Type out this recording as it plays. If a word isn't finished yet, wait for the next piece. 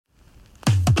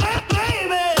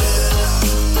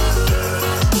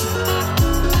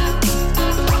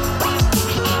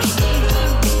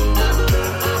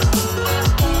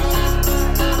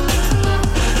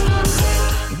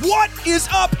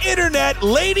internet,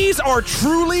 ladies are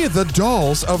truly the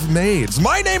dolls of maids.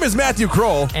 My name is Matthew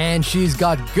Kroll. And she's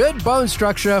got good bone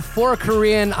structure for a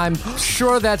Korean. I'm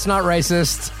sure that's not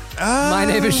racist. My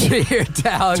name is Shahir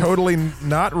Down. Totally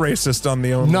not racist on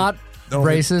the only... Not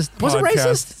racist. Was it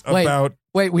racist? About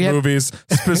we have movies,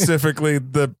 specifically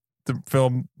the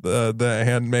film The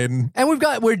Handmaiden. And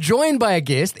we're joined by a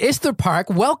guest, Esther Park.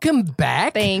 Welcome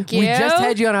back. Thank you. We just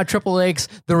had you on our Triple X,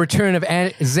 the return of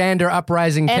Xander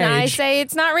Uprising Cage. And I say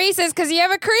it's not racist because you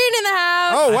have a Korean in the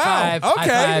house. Oh, wow. High five. Okay.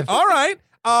 High five. All right.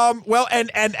 Well,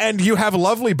 and you have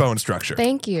lovely bone structure.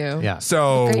 Thank you. Yeah.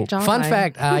 So Great job. Fun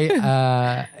fact,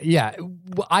 I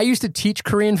used to teach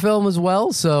Korean film as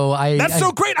well, so that's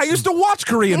so great. I used to watch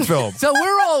Korean films. So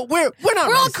we're all Korean.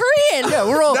 Yeah,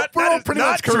 we're all That is pretty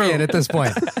not much Korean true. at this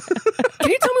point. Can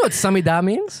you tell me what samida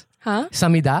means? Huh?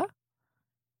 Samida?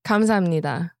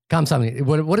 감사합니다. Kamsamnida.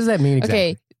 What does that mean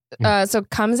exactly? Okay. So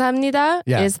감사합니다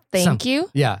is thank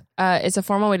you. Yeah. It's a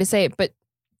formal way to say it, but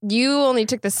you only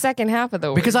took the second half of the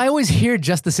word. Because I always hear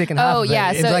just the second half. Oh of it. yeah,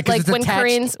 It's so like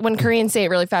when Koreans say it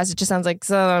really fast, it just sounds like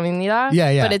감사합니다.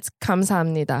 Yeah. But it's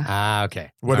감사합니다. Ah, okay.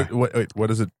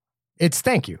 What is it? It's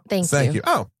thank you. Thank you.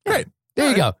 Oh, great. There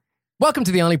you go. Welcome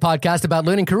to the only podcast about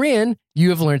learning Korean.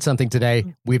 You have learned something today.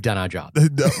 We've done our job.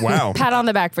 Wow. Pat on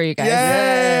the back for you guys.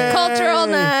 Yay! Cultural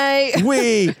night.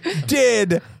 We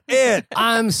did it.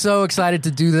 I'm so excited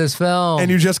to do this film.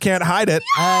 And you just can't hide it.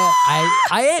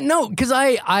 Because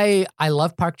I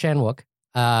love Park Chan-wook.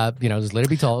 Just let it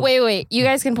be told. Wait. You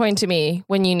guys can point to me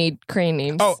when you need Korean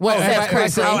names. Oh,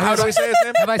 how do we say his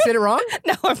name? Have I said it wrong?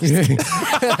 No, I'm just making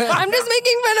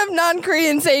fun of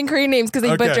non-Koreans saying Korean names because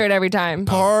they butcher it every time.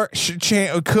 And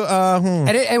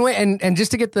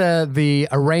just to get the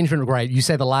arrangement right, you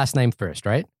say the last name first,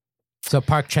 right? So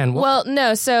Park Chan-wook. Well,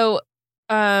 no. So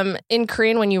in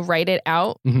Korean, when you write it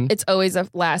out, it's always a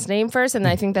last name first, and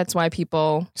I think that's why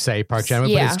people say Park Chan-wook,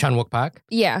 Yeah. but it's Chan-wook Park.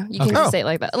 Yeah, you can Okay. just say it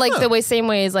like that. Like the same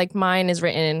way as like mine is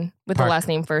written with Park. the last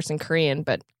name first in Korean,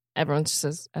 but everyone just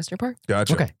says Esther Park.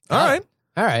 Gotcha. Okay. All right.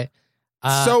 All right.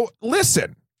 So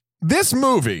listen, this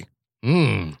movie,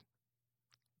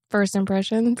 First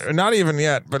impressions. not even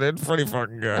yet, but it's pretty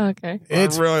fucking good. Okay. I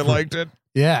really liked it.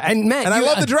 Yeah, and Matt, And I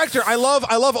love the director. I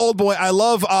love Old Boy. I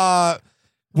love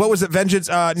what was it? Vengeance?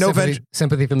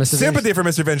 Sympathy for Mr. Sympathy for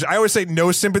Mr. Vengeance. I always say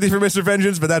no sympathy for Mr.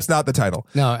 Vengeance, but that's not the title.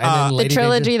 No, and then The Lady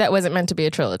trilogy that wasn't meant to be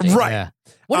a trilogy. Right. Yeah.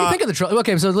 What do you think of the trilogy?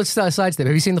 Okay, so let's sidestep.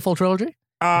 Have you seen the full trilogy?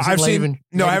 I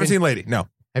haven't seen Lady. No.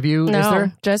 Have you? No,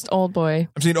 Esther? just Old Boy.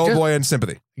 I've seen Old Boy and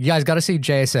Sympathy. You guys got to see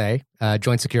JSA,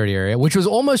 Joint Security Area, which was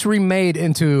almost remade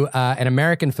into an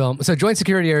American film. So Joint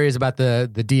Security Area is about the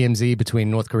DMZ between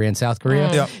North Korea and South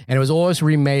Korea. Yep. And it was almost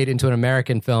remade into an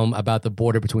American film about the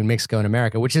border between Mexico and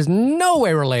America, which is no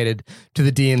way related to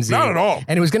the DMZ. Not at all.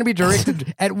 And it was going to be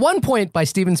directed at one point by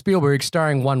Steven Spielberg,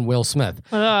 starring one Will Smith,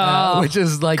 which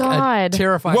is like a God.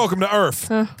 terrifying. Welcome to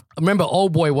Earth. Remember,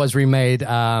 Old Boy was remade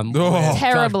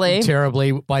Terribly.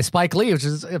 by Spike Lee, which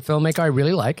is a filmmaker I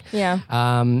really like. Yeah.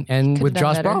 And Could've with done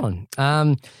Josh better. Brolin.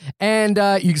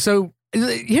 So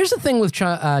here's the thing with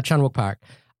Chan-wook Park.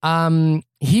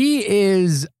 He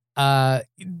is the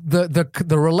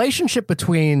relationship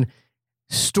between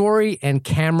story and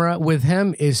camera with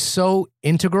him is so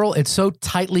integral. It's so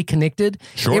tightly connected.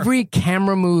 Sure. Every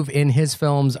camera move in his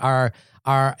films are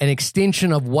an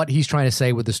extension of what he's trying to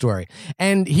say with the story.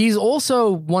 And he's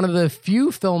also one of the few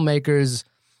filmmakers.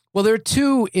 Well, there are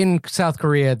two in South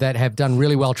Korea that have done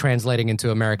really well translating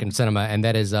into American cinema, and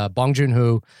that is Bong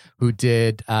Joon-ho, who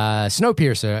did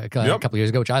Snowpiercer a couple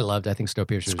years ago, which I loved. I think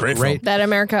Snowpiercer is great great. film. That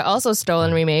America also stole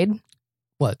and remade.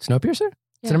 What, Snowpiercer? It's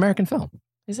Yeah. an American film.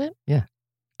 Is it? Yeah.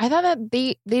 I thought that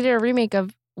they did a remake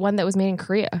of one that was made in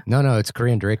Korea. No, it's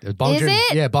Korean directed. Is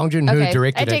it? Yeah, Bong Joon-ho Okay,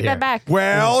 directed I it take here. that back.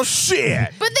 Well, shit.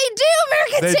 But they do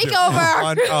American They do.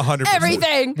 Takeover. 100%.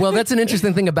 Everything. Well, that's an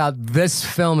interesting thing about this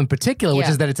film in particular, which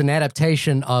Yeah. is that it's an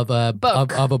adaptation of a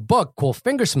Book. of a book called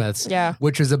Fingersmiths, Yeah.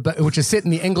 which is set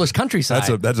in the English countryside. That's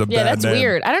a Yeah, bad that's name.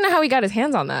 weird. I don't know how he got his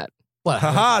hands on that. What?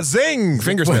 Haha, zing!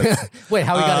 Fingersmith. Wait,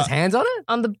 how he got his hands on it?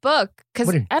 On the book. Because,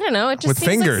 What do you- I don't know, it just With seems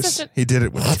fingers. like such a... He did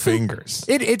it with fingers.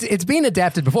 It's been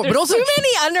adapted before, There's but also too many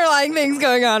underlying things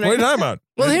going on What are right you talking about?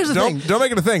 Well, here's the don't, thing. Don't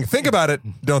make it a thing. Think about it.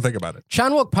 Don't think about it.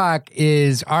 Chan-wook Park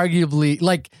is arguably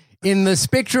like in the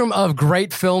spectrum of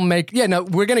great filmmaking. Yeah, no,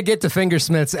 we're gonna get to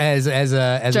Fingersmiths as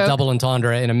a Joke. double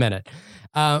entendre in a minute.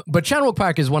 But Chan-wook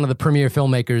Park is one of the premier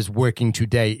filmmakers working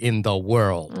today in the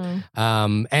world.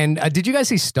 And did you guys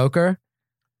see Stoker?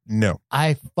 No.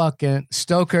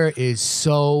 Stoker is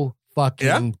so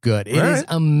fucking good. It is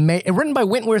amazing. Written by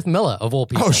Wentworth Miller, of all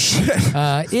people. Oh, shit.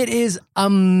 It is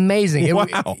amazing.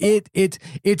 Wow.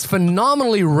 It's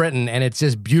phenomenally written, and it's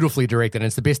just beautifully directed. And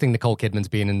it's the best thing Nicole Kidman's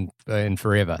been in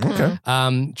forever. Okay.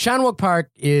 Chan-wook Park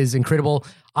is incredible.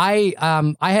 I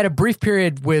had a brief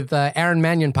period with Aaron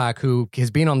Mannion Park, who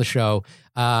has been on the show.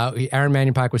 Aaron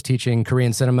Mannion Park was teaching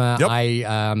Korean cinema. Yep.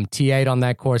 I TA'd on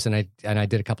that course, and I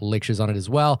did a couple of lectures on it as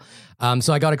well.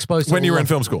 So I got exposed to When you were in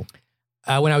film school.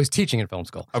 When I was teaching in film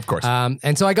school. Of course.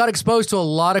 And so I got exposed to a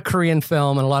lot of Korean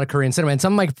film and a lot of Korean cinema. And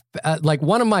some of my,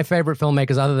 one of my favorite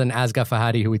filmmakers, other than Asghar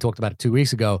Farhadi, who we talked about 2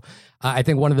 weeks ago, I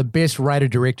think one of the best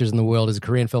writer-directors in the world is a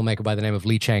Korean filmmaker by the name of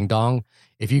Lee Chang-dong.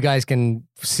 If you guys can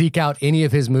seek out any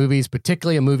of his movies,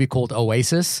 particularly a movie called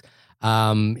Oasis,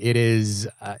 it is,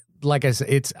 like I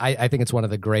said, I think it's one of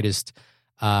the greatest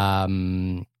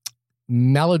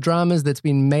melodramas that's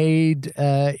been made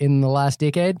in the last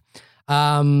decade.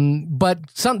 But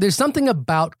there's something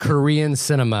about Korean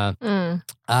cinema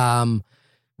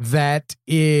that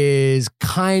is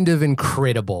kind of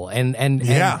incredible, and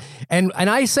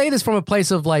I say this from a place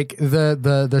of like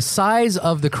the size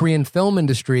of the Korean film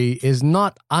industry is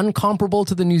not uncomparable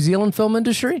to the New Zealand film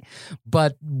industry,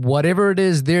 but whatever it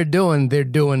is they're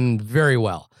doing very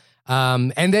well.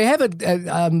 And they have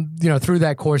through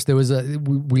that course,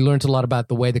 we learned a lot about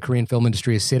the way the Korean film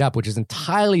industry is set up, which is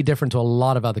entirely different to a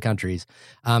lot of other countries.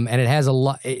 And it has a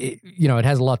lot, it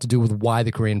has a lot to do with why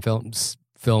the Korean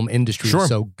film industry is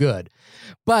so good.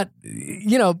 But,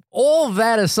 all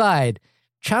that aside,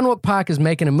 Chan-wook Park is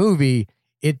making a movie.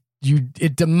 It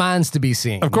demands to be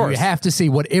seen. Of course. You have to see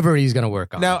whatever he's going to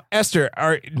work on. Now, Esther,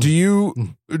 do you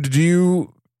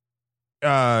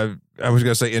I was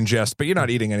going to say ingest, but you're not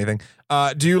eating anything.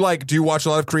 Do you watch a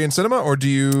lot of Korean cinema, or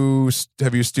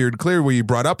have you steered clear? Were you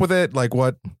brought up with it? Like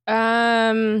what?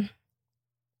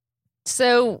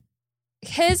 So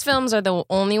his films are the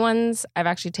only ones I've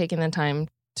actually taken the time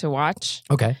to watch.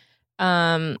 Okay.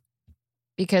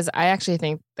 Because I actually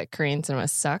think that Korean cinema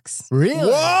sucks.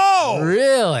 Really? Whoa!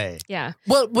 Really? Yeah.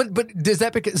 Well, but does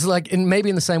that because maybe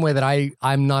in the same way that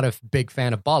I'm not a big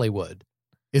fan of Bollywood?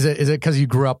 Is it because you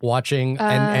grew up watching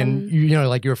and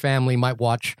like your family might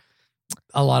watch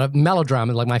a lot of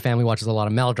melodrama? Like my family watches a lot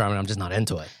of melodrama, and I'm just not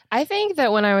into it. I think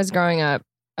that when I was growing up,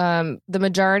 the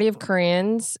majority of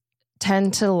Koreans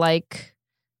tend to like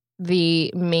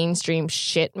the mainstream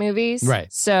shit movies.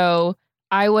 Right. So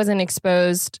I wasn't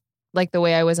exposed like the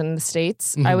way I was in the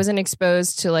States. Mm-hmm. I wasn't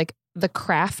exposed to like the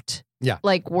craft. Yeah.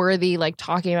 Like worthy, like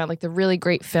talking about like the really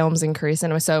great films in Korean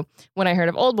cinema. So when I heard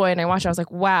of Old Boy and I watched it, I was like,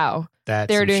 wow,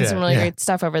 they're doing some really great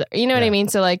stuff over there. You know what I mean?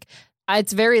 So like,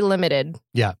 it's very limited.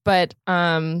 Yeah. But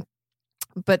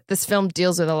this film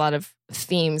deals with a lot of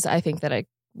themes I think that I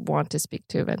want to speak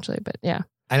to eventually. But yeah.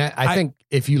 And I think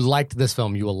if you liked this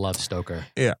film, you will love Stoker.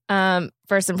 Yeah.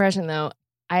 First impression though,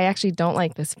 I actually don't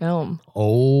like this film.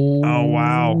 Oh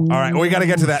wow! All right, we got to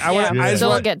get to that.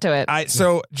 We'll get to it.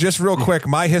 So just real quick,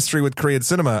 my history with Korean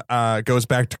cinema goes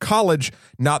back to college.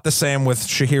 Not the same with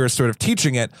Shahir sort of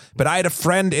teaching it, but I had a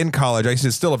friend in college.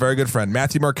 He's still a very good friend,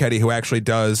 Matthew Marchetti, who actually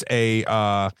does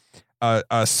a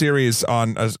series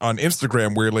on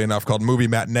Instagram, weirdly enough, called Movie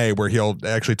Matinee, where he'll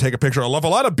actually take a picture. I love a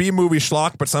lot of B-movie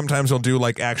schlock, but sometimes he'll do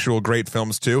like actual great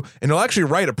films too. And he'll actually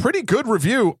write a pretty good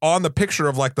review on the picture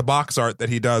of like the box art that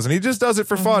he does. And he just does it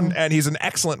for fun. And he's an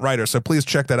excellent writer. So please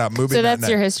check that out. Movie So that's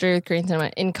Matinee. your history with Korean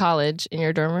cinema in college, in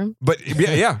your dorm room? But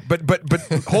but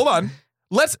hold on.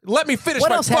 Let me finish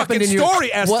my fucking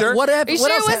story, Esther. What happened? You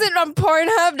sure it wasn't on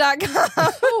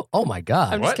Pornhub.com? Oh my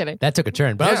God. I'm just kidding. That took a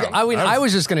turn. But I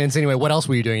was just going to insinuate, what else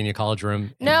were you doing in your college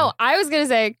room? No, I was going to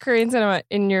say Korean cinema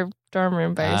in your dorm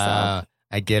room by yourself.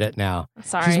 I get it now.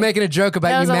 Sorry. She's making a joke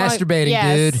about you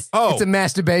masturbating, dude. Oh. It's a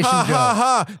masturbation joke.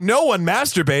 Ha. No one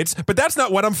masturbates, but that's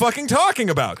not what I'm fucking talking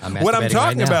about. What I'm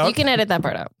talking about. You can edit that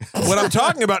part out. What I'm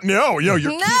talking about. No, you're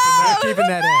keeping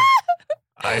that in.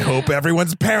 I hope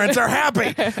everyone's parents are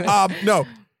happy. No.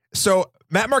 So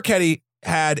Matt Marchetti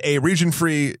had a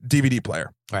region-free DVD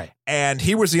player. Right. And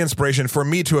he was the inspiration for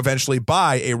me to eventually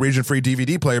buy a region-free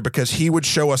DVD player because he would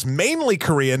show us mainly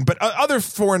Korean, but other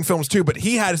foreign films too. But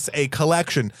he has a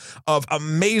collection of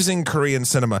amazing Korean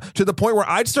cinema to the point where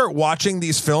I'd start watching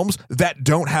these films that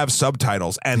don't have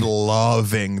subtitles and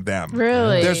loving them.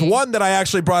 Really? There's one that I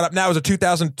actually brought up now. It was a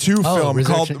 2002 film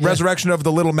called Resurrection of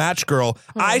the Little Match Girl.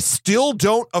 I still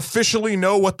don't officially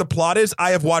know what the plot is.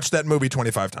 I have watched that movie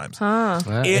 25 times.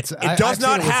 It does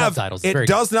not have subtitles. It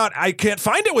does not. I can't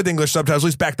find it with English subtitles. At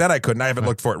least back then I couldn't. I haven't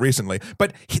looked for it recently.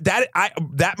 But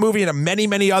that movie and many,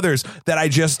 many others that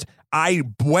I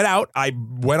went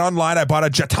online, I bought a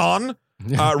Jeton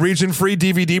region-free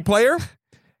DVD player,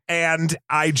 and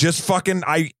I just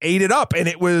I ate it up, and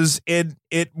it was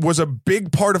a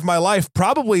big part of my life,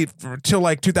 probably till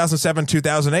like 2007,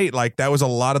 2008. Like that was a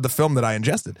lot of the film that I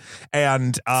ingested.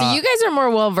 And so you guys are more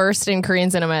well versed in Korean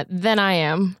cinema than I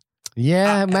am.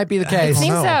 Yeah, it might be the case. It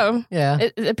seems so. Yeah.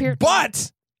 It appears.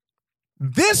 But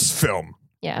this film.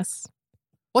 Yes.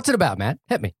 What's it about, Matt?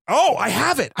 Hit me. Oh, I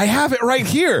have it. I have it right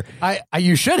here.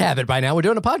 You should have it by now. We're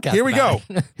doing a podcast. Here we go.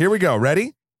 Here we go.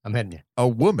 Ready? I'm hitting you. A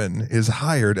woman is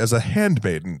hired as a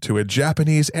handmaiden to a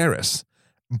Japanese heiress,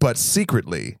 but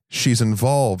secretly she's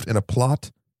involved in a plot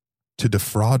to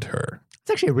defraud her. It's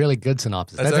actually a really good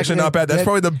synopsis. That's actually not bad. That's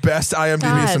probably the best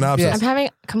IMDb synopsis. I'm having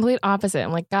complete opposite.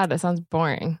 I'm like, God, that sounds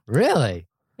boring. Really?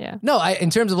 Yeah. No, in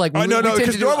terms of like... no,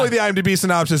 because normally the IMDb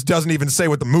synopsis doesn't even say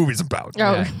what the movie's about.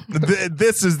 Oh.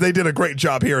 They did a great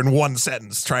job here in one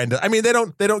sentence trying to... I mean, they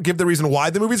don't give the reason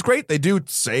why the movie's great. They do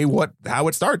say how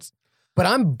it starts. But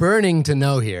I'm burning to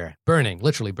know here. Burning,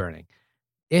 literally burning.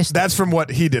 That's from what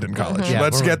he did in college. Yeah,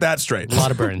 Let's get that straight. A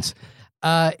lot of burns.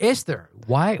 Esther,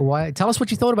 why? Tell us what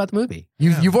you thought about the movie.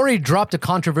 You've already dropped a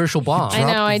controversial bomb. I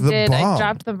know, I did. Bomb. I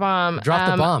dropped the bomb.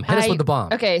 Drop the bomb. Hit us with the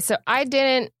bomb. Okay, so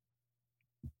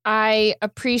I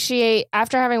appreciate,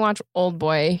 after having watched Old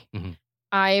Boy,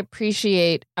 I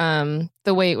appreciate the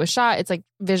way it was shot. It's like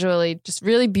visually just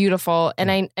really beautiful.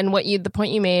 And the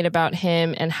point you made about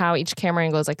him and how each camera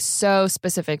angle is like so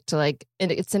specific to like,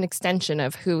 it's an extension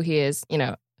of who he is, you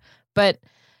know. But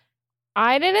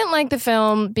I didn't like the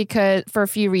film for a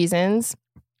few reasons.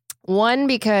 One,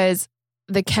 because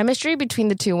the chemistry between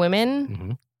the two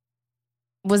women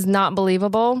was not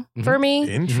believable for me.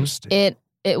 Interesting.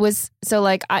 It was, so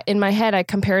like in my head, I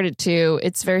compared it to,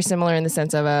 it's very similar in the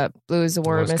sense of Blue is the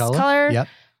warmest color. Yep.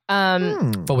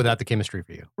 But without the chemistry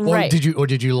for you. Right. Or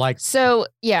did you like? So,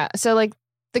 yeah. So like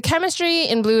the chemistry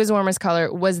in Blue is the warmest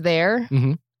color was there.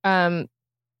 In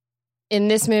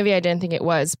this movie, I didn't think it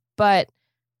was. But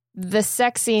the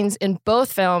sex scenes in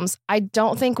both films, I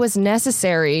don't think was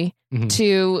necessary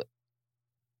to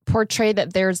portray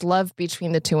that there's love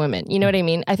between the two women. You know what I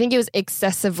mean? I think it was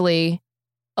excessively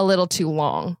a little too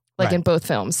long, like in both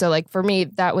films. So like for me,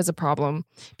 that was a problem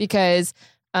because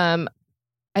I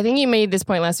think you made this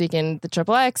point last week in the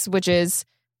Triple X, which is,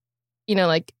 you know,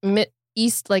 like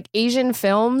Asian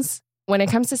films, when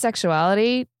it comes to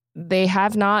sexuality, they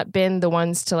have not been the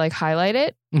ones to like highlight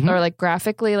it or like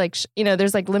graphically, like, you know,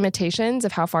 there's like limitations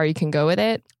of how far you can go with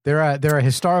it. There are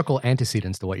historical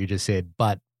antecedents to what you just said,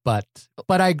 but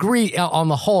I agree on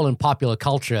the whole in popular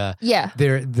culture. Yeah,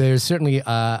 there's certainly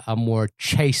a more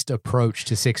chaste approach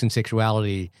to sex and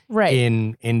sexuality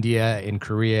in India, in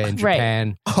Korea, in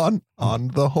Japan. On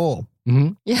the whole,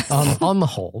 yes, on the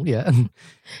whole, yeah,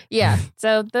 yeah.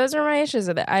 So those are my issues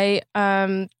with it.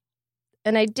 And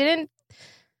I didn't.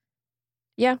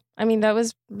 Yeah, I mean that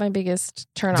was my biggest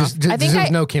turnoff. I think there's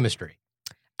no chemistry.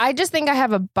 I just think I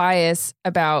have a bias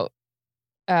about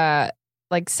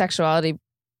like sexuality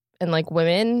and like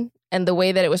women and the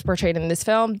way that it was portrayed in this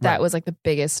film. That was like the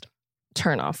biggest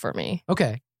turnoff for me.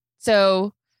 Okay.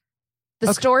 So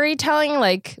the storytelling,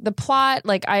 like the plot,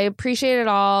 like I appreciate it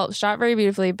all, shot very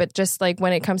beautifully, but just like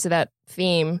when it comes to that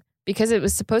theme, because it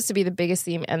was supposed to be the biggest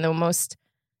theme and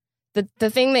the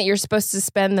thing that you're supposed to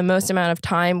spend the most amount of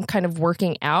time kind of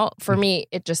working out, for me,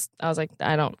 I was like,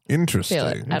 I don't feel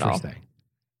it at all.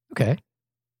 Okay.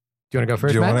 Do you want to go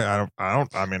first, Matt?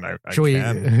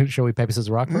 Shall we paper, scissors,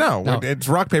 rock? No, it's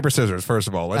rock, paper, scissors, first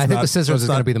of all. I think the scissors is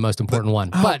going to be the most important one.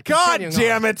 Oh, but God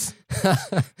damn it.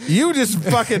 You just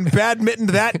fucking badmintoned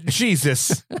that.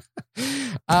 Jesus.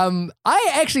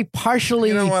 I actually partially...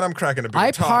 You know what? I'm cracking a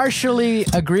beer. Partially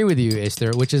agree with you,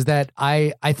 Esther, which is that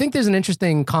I think there's an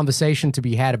interesting conversation to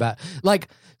be had about... Like,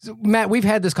 Matt, we've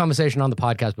had this conversation on the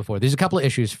podcast before. There's a couple of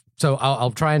issues, so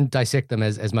I'll try and dissect them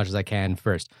as much as I can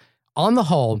first. On the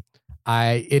whole...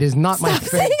 it is not my favorite.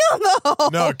 Saying on the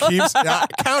whole. No,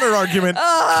 counter argument.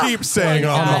 Keep saying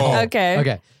on the whole.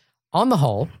 Okay. On the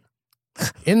whole,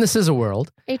 in the scissor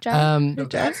world. Hey, John.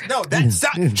 That's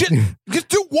just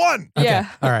do one. Okay. Yeah.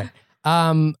 All right.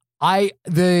 I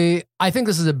think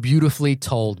this is a beautifully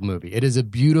told movie. It is a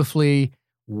beautifully,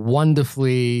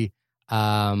 wonderfully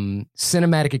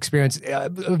cinematic experience.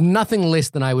 Nothing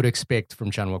less than I would expect from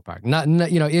Chan-wook Park.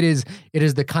 It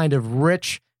is the kind of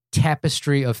rich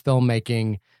tapestry of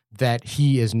filmmaking that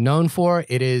he is known for.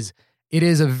 It is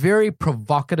a very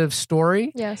provocative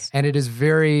story. Yes. And it is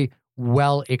very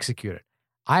well executed.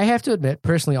 I have to admit,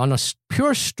 personally, on a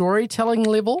pure storytelling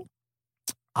level,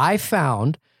 I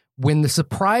found when the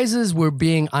surprises were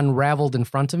being unraveled in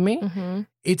front of me,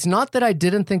 it's not that I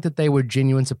didn't think that they were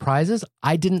genuine surprises.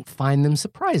 I didn't find them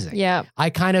surprising. Yeah. I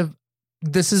kind of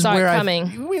this is Saw where it coming.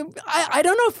 I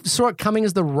don't know if saw it coming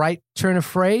is the right turn of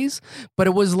phrase, but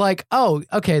it was like, oh,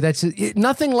 okay, that's it.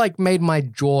 Nothing like made my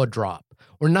jaw drop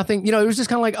or nothing. It was just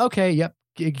kind of like, okay, yep,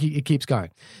 it keeps going.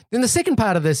 Then the second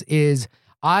part of this is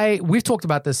we've talked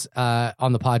about this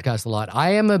on the podcast a lot.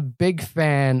 I am a big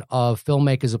fan of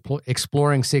filmmakers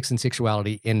exploring sex and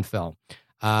sexuality in film.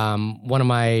 One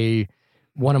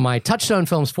of my touchstone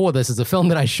films for this is a film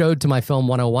that I showed to my film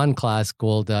 101 class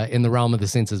called In the Realm of the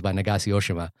Senses by Nagase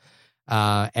Oshima.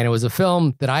 And it was a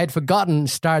film that I had forgotten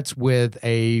starts with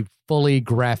a fully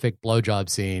graphic blowjob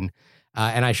scene.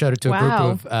 And I showed it to a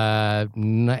group of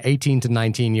 18 to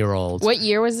 19-year-olds. What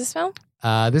year was this film?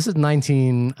 This is I want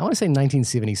to say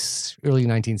 1970s, early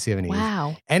 1970s.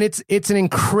 Wow. And it's an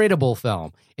incredible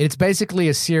film. It's basically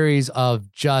a series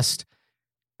of just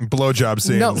blowjob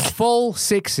scenes. No, full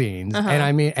sex scenes. And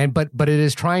I mean, but it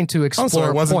is trying to explore. So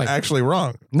I wasn't point. actually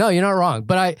wrong. No, you're not wrong.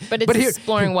 But it's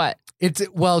exploring what?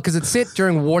 Because it's set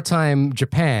during wartime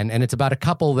Japan, and it's about a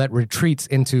couple that retreats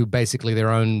into basically their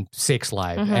own sex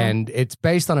life. And it's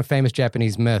based on a famous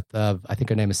Japanese myth of, I think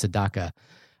her name is Sadaka,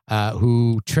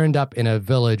 who turned up in a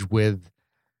village with,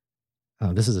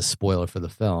 this is a spoiler for the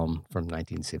film from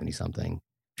 1970 something.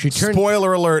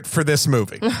 Spoiler alert for this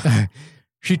movie.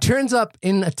 She turns up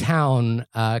in a town,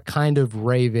 kind of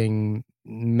raving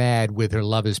mad with her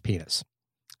lover's penis.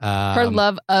 Her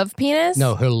love of penis?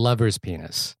 No, her lover's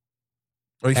penis.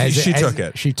 She took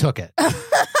it. She took it.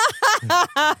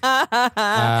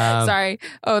 Sorry.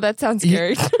 Oh, that sounds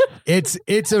scary. It's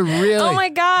a really. Oh my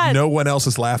God. No one else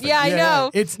is laughing. Yeah, I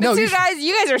know. You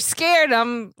guys are scared.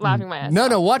 I'm laughing my ass.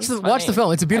 No. Watch the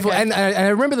film. It's a beautiful. Okay. And I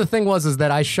remember the thing is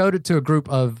that I showed it to a group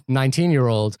of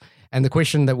 19-year-olds. And the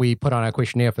question that we put on our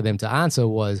questionnaire for them to answer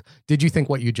was, did you think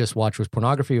what you just watched was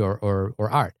pornography or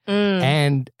art?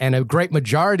 And a great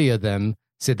majority of them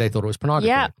said they thought it was pornography.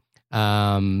 Yeah.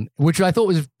 Which I thought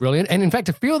was brilliant. And in fact,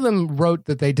 a few of them wrote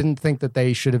that they didn't think that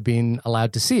they should have been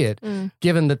allowed to see it,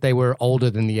 given that they were older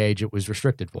than the age it was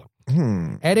restricted for.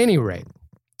 At any rate,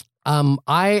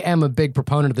 I am a big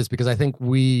proponent of this because I think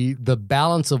the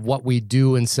balance of what we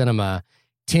do in cinema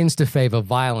tends to favor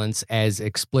violence as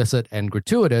explicit and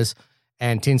gratuitous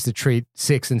and tends to treat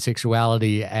sex and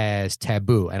sexuality as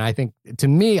taboo. And I think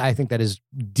that is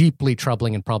deeply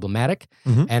troubling and problematic.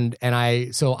 And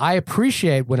I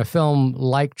appreciate when a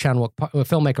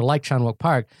filmmaker like Chan-wook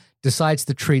Park decides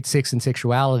to treat sex and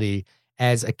sexuality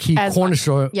as a key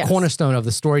cornerstone of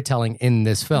the storytelling in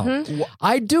this film.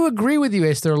 I do agree with you,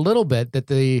 Esther, a little bit that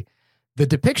the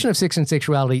depiction of sex and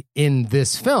sexuality in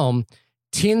this film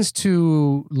tends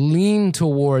to lean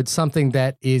towards something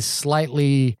that is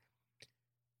slightly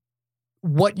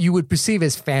what you would perceive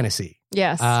as fantasy.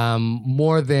 Yes.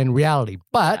 More than reality.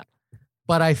 But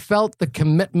I felt the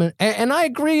commitment, and I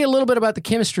agree a little bit about the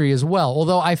chemistry as well,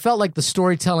 although I felt like the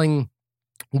storytelling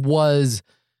was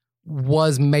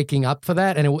making up for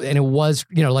that, and it was,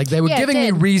 like they were giving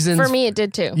me reasons. For me, it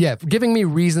did too. Yeah, giving me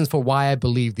reasons for why I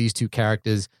believe these two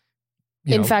characters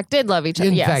in fact did love each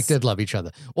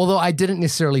other. Although I didn't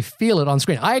necessarily feel it on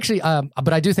screen. I actually,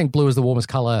 but I do think blue is the warmest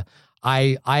color.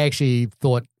 I actually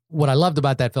thought what I loved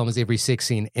about that film is every sex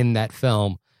scene in that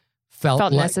film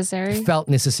felt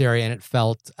necessary, and it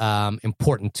felt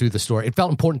important to the story. It felt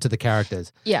important to the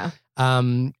characters. Yeah.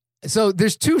 So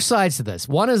there's two sides to this.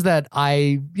 One is that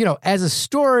as a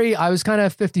story, I was kind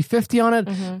of 50-50 on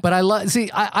it, but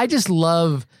I just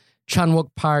love Chan-wook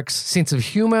Park's sense of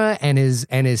humor and his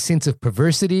sense of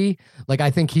perversity. Like, I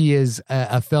think he is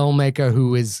a filmmaker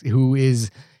who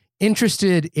is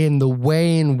interested in the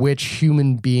way in which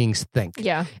human beings think.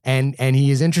 Yeah. And he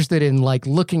is interested in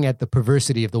looking at the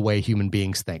perversity of the way human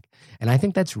beings think. And I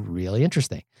think that's really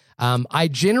interesting. I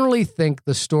generally think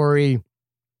the story,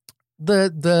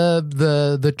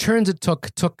 the turns it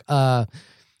took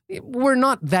were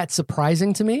not that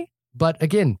surprising to me, but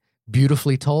again,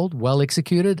 beautifully told, well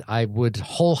executed. I would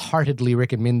wholeheartedly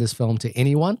recommend this film to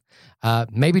anyone.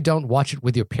 Maybe don't watch it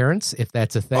with your parents if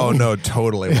that's a thing. Oh no,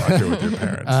 totally watch it with your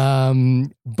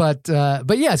parents. But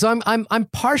yeah, so I'm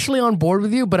partially on board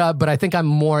with you, but I think I'm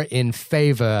more in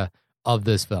favor of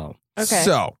this film. Okay.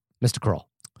 So, Mr. Kroll.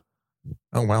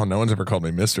 Oh wow, no one's ever called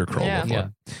me Mr. Kroll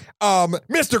before. Yeah.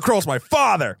 Mr. Kroll's my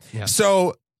father. Yeah.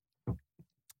 So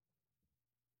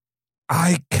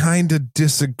I kind of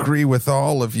disagree with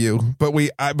all of you,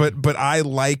 but I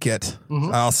like it.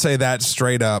 I'll say that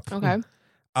straight up. Okay.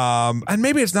 And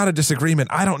maybe it's not a disagreement.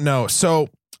 I don't know. So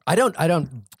I don't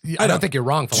think you're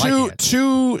wrong for liking it.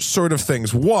 Two sort of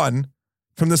things. One,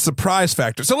 from the surprise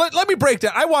factor. So let me break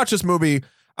down. I watched this movie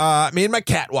Me and my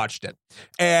cat watched it,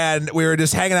 and we were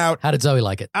just hanging out. How did Zoe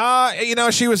like it?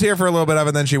 She was here for a little bit of it,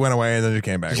 and then she went away, and then she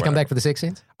came back. Did she come back for the sex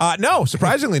scenes? No,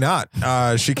 surprisingly not.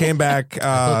 She came back. I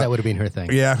thought that would have been her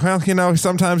thing. Yeah, well,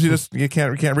 sometimes you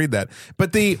can't read that.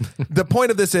 But the point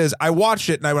of this is, I watched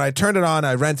it, and when I turned it on,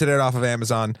 I rented it off of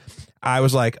Amazon. I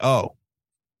was like,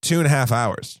 2.5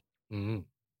 hours. Mm-hmm.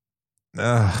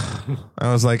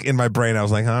 I was like, in my brain, I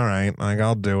was like, all right, like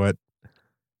I'll do it.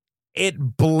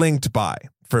 It blinked by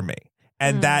for me.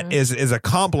 And that is a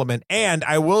compliment. And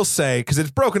I will say, because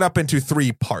it's broken up into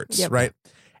 3 parts, right?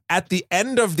 At the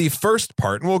end of the first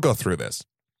part, and we'll go through this,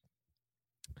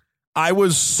 I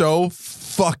was so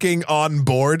fucking on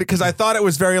board because I thought it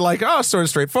was very like, sort of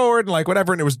straightforward and like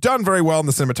whatever. And it was done very well. And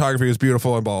the cinematography was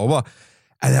beautiful and blah, blah, blah.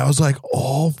 And I was like,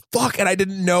 oh, fuck. And I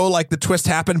didn't know like the twist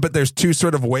happened, but there's 2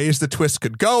 sort of ways the twist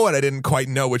could go. And I didn't quite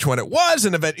know which one it was.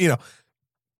 And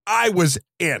I was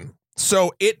in.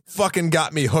 So it fucking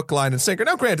got me hook, line, and sinker.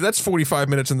 Now, granted, that's 45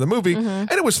 minutes in the movie,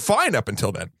 and it was fine up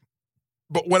until then.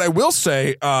 But what I will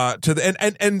say and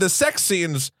the sex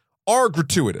scenes are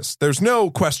gratuitous. There's no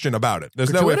question about it.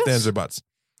 There's no ifs, ands, or buts.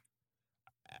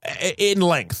 In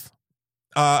length.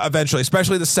 Eventually,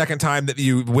 especially the second time that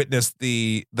you witness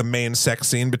the main sex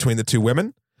scene between the 2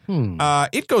 women,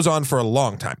 it goes on for a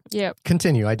long time. Yep.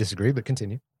 Continue. I disagree, but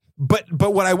continue. But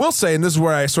what I will say, and this is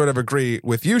where I sort of agree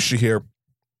with you, Shahir,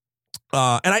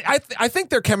 and I think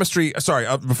their chemistry. Sorry,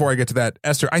 before I get to that,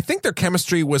 Esther, I think their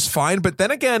chemistry was fine. But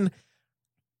then again,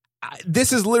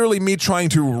 this is literally me trying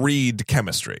to read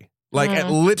chemistry. Like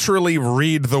literally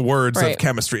read the words of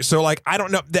chemistry. So like, I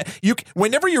don't know that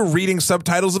whenever you're reading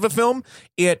subtitles of a film,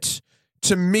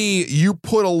 to me, you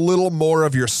put a little more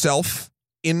of yourself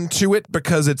into it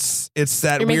because it's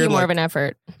that you're weird, making more like, of an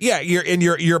effort. Yeah.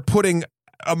 You're putting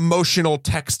emotional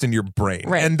text in your brain,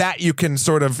 and that you can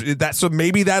sort of so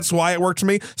maybe that's why it worked for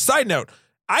me. Side note,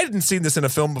 I hadn't seen this in a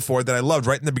film before that I loved.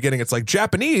 Right in the beginning, it's like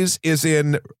Japanese is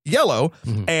in yellow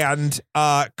and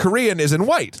Korean is in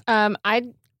white.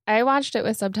 I watched it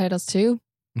with subtitles too,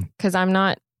 because I'm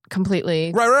not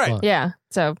completely right. Yeah,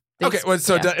 so okay. Well,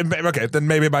 then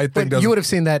maybe my thing doesn't. You would have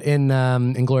seen that in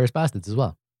Inglourious Bastards as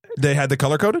well. They had the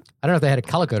color coded? I don't know if they had it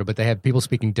color coded, but they had people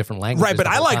speaking different languages. Right, but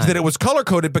I liked that it was color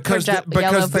coded because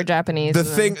yellow for Japanese.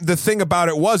 The thing about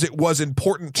it was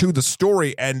important to the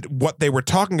story and what they were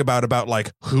talking about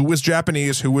like who was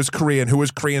Japanese, who was Korean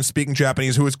speaking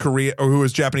Japanese, who was Korean or who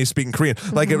was Japanese speaking Korean.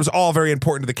 Like it was all very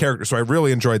important to the character, so I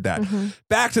really enjoyed that.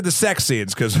 Back to the sex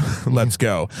scenes because let's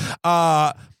go.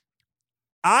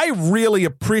 I really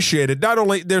appreciated not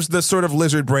only there's the sort of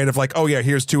lizard brain of like, oh yeah,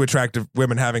 here's 2 attractive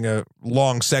women having a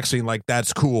long sex scene, like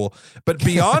that's cool. But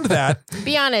beyond that,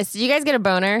 be honest, did you guys get a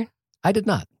boner? I did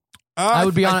not. I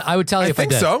would be honest. I would tell you if I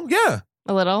did. I think so. Yeah,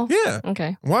 a little. Yeah.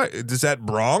 Okay. What is that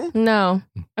wrong? No,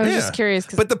 I was just curious.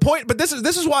 But the point, but this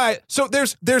is why. So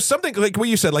there's something like what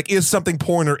you said, like is something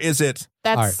porn or is it?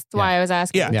 That's art. why I was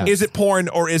asking. Yeah. Is it porn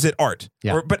or is it art?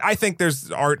 Yeah. But I think there's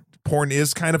art. Porn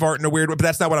is kind of art in a weird way, but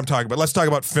that's not what I'm talking about. Let's talk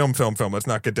about film. Let's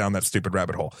not get down that stupid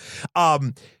rabbit hole.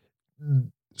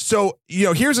 So,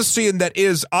 here's a scene that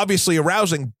is obviously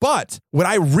arousing, but what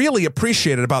I really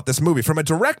appreciated about this movie from a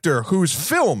director whose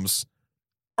films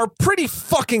are pretty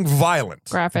fucking violent.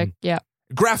 Graphic, yeah.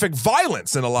 Graphic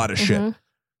violence in a lot of shit.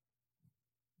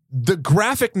 The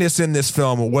graphicness in this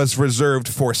film was reserved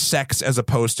for sex as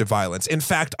opposed to violence. In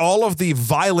fact, all of the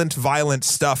violent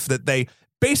stuff that they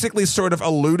basically sort of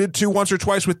alluded to once or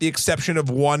twice with the exception of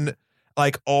one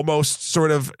like almost sort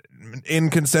of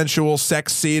inconsensual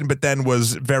sex scene, but then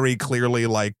was very clearly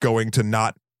like going to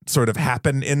not sort of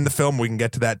happen in the film. We can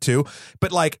get to that too.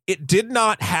 But like it did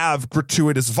not have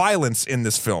gratuitous violence in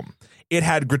this film. It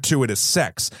had gratuitous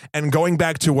sex. And going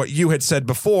back to what you had said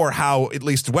before, how at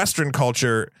least Western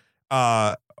culture,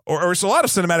 or it's a lot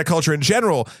of cinematic culture in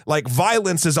general, like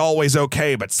violence is always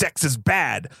okay, but sex is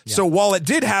bad. Yeah. So while it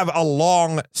did have a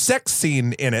long sex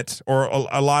scene in it, or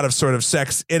a lot of sort of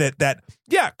sex in it that,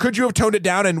 could you have toned it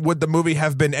down and would the movie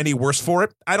have been any worse for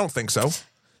it? I don't think so.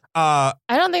 I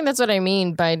don't think that's what I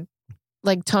mean by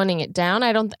like toning it down.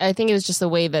 I think it was just the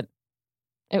way that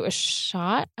it was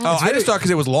shot. I just thought because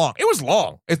it was long. It was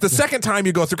long. It's the second time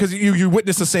you go through because you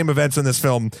witness the same events in this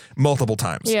film multiple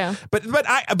times. Yeah. But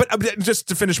just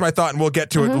to finish my thought, and we'll get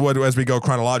to it as we go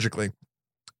chronologically.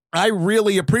 I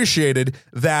really appreciated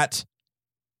that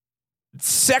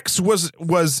sex was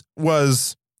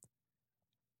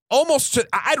almost.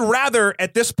 I'd rather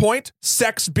at this point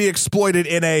sex be exploited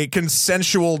in a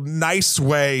consensual, nice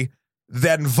way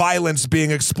than violence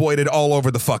being exploited all over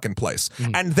the fucking place.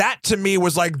 And that to me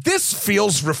was like, this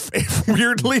feels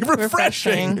weirdly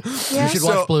refreshing. Yeah. You should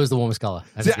watch Blue is the Warmest Color.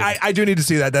 I do need to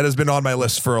see that. That has been on my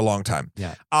list for a long time.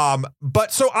 Yeah.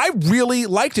 But so I really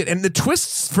liked it. And the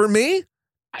twists for me,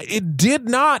 it did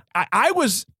not. I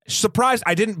was surprised.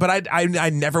 I didn't, but I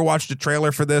never watched a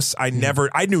trailer for this. I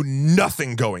knew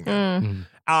nothing going in.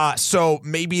 So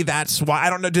maybe that's why. I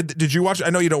don't know. Did you watch? I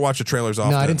know you don't watch the trailers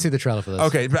often. No, I didn't see the trailer for this.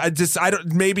 Okay, but I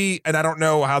don't maybe, and I don't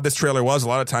know how this trailer was. A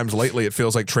lot of times lately, it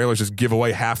feels like trailers just give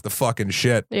away half the fucking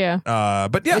shit. Yeah.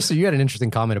 But yeah. So you had an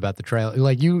interesting comment about the trailer.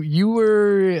 Like you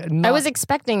were. Not... I was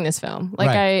expecting this film. Like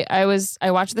Right.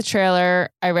 I watched the trailer.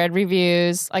 I read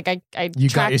reviews. Like I You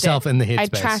tracked got yourself it. in the headspace. I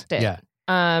tracked it. Yeah.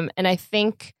 And I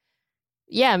think,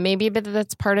 yeah, maybe, but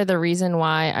that's part of the reason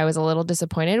why I was a little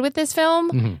disappointed with this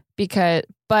film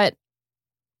but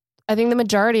I think the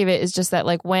majority of it is just that,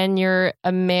 like, when you're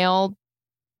a male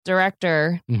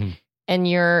director and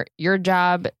your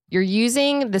job, you're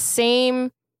using the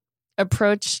same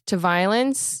approach to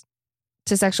violence,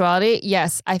 to sexuality.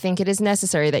 Yes, I think it is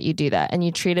necessary that you do that and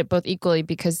you treat it both equally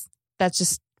because that's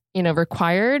just,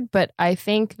 required. But I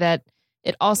think that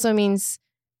it also means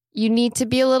you need to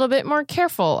be a little bit more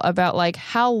careful about like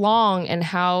how long and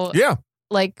how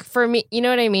like for me, you know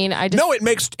what I mean? No, it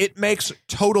makes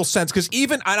total sense because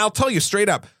and I'll tell you straight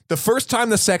up, the first time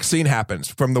the sex scene happens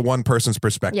from the one person's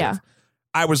perspective,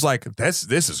 I was like, this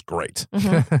is great.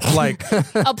 Like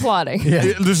applauding.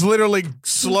 There's literally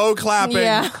slow clapping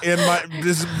in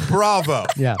this bravo.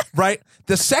 Yeah. Right?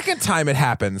 The second time it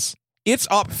happens, it's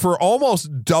up for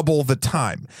almost double the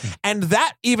time. And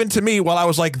that, even to me, while I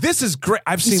was like, this is great.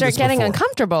 I've seen this before. You start getting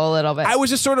uncomfortable a little bit. I was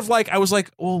just sort of like,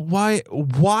 well,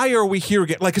 why are we here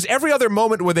again? Like, because every other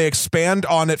moment where they expand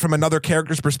on it from another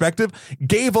character's perspective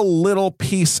gave a little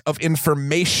piece of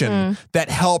information that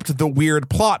helped the weird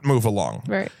plot move along.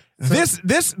 Right.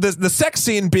 The sex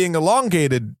scene being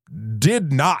elongated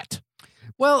did not.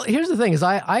 Well, here's the thing: is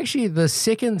I actually the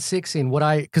second sex scene,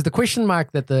 because the question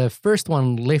mark that the first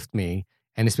one left me,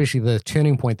 and especially the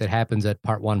turning point that happens at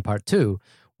part 1, part 2,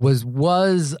 was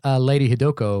Lady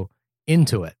Hideko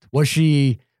into it? Was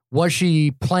she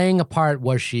playing a part?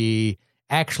 Was she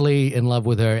actually in love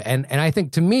with her? And I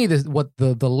think to me,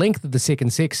 the length of the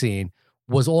second sex scene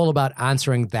was all about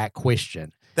answering that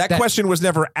question. That question was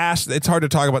never asked. It's hard to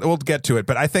talk about. We'll get to it,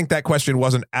 but I think that question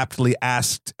wasn't aptly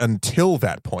asked until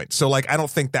that point. So, like, I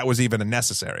don't think that was even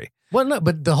necessary. Well, no,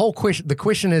 but the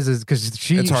question is because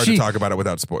it's hard to talk about it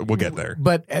without spoil. We'll get there.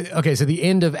 But okay, so the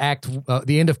end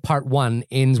of part 1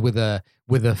 ends with a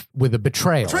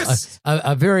betrayal,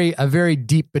 a very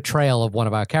deep betrayal of one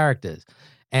of our characters.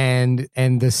 And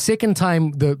the second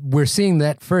time we're seeing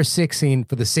that first sex scene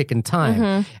for the second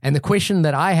time. And the question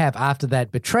that I have after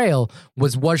that betrayal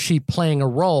was she playing a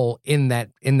role in that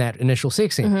initial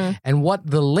sex scene? And what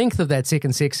the length of that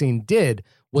second sex scene did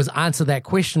was answer that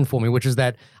question for me, which is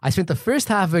that I spent the first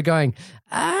half of it going,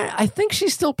 I think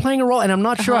she's still playing a role, and I'm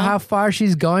not sure how far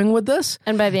she's going with this.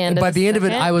 And by the end of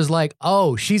it, I was like,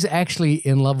 oh, she's actually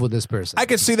in love with this person. I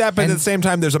could see that, but at the same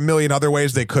time, there's a million other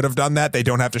ways they could have done that. They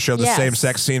don't have to show the same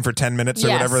sex scene for 10 minutes or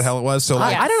whatever the hell it was. So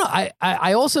like, I don't know.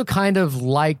 I also kind of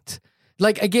liked,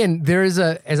 like, again, there is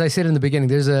as I said in the beginning,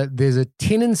 there's a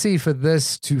tendency for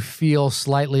this to feel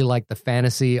slightly like the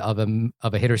fantasy of a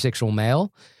heterosexual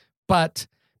male, but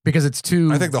because it's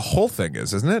too. I think the whole thing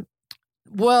isn't it?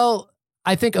 Well,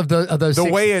 I think of those. The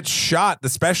way it's shot,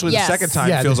 especially the second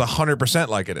time, feels 100%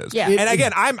 like it is. Yeah. And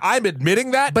again, I'm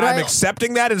admitting that, but I'm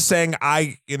accepting that and saying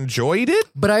I enjoyed it.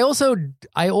 But I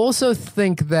also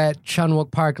think that Chan-wook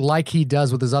Park, like he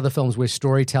does with his other films, where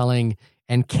storytelling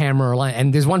and camera line,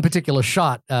 and there's one particular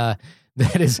shot that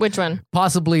is which one?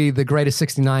 Possibly the greatest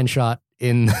 69 shot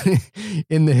in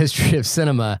the history of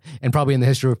cinema, and probably in the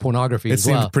history of pornography as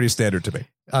well. It seems pretty standard to me.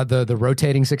 The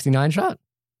rotating 69 shot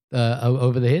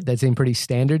over the head, that seemed pretty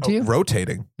standard to you?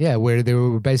 Rotating? Yeah, where they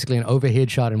were basically an overhead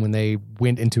shot, and when they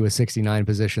went into a 69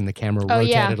 position, the camera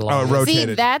rotated along. Oh, rotated.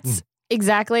 See, that's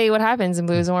exactly what happens in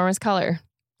Blue is the Warmest Color.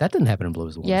 That didn't happen in Blue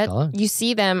is the Warmest Color. You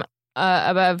see them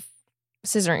above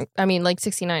scissoring. I mean, like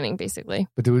 69ing, basically.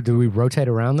 But do we rotate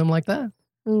around them like that?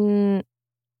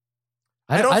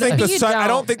 I don't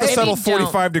think the subtle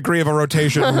 45 degree of a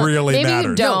rotation really Maybe matters.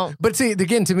 You don't. No, but see,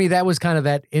 again, to me, that was kind of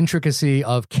that intricacy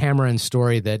of camera and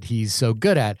story that he's so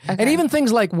good at. Okay. And even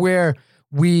things like where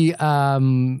we,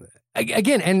 again,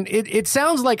 and it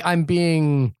sounds like I'm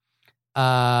being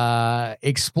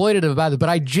exploitative about it, but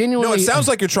I genuinely... No, it sounds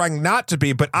like you're trying not to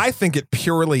be, but I think it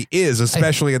purely is,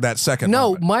 especially in that second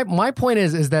moment. My point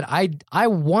is that I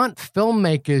want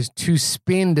filmmakers to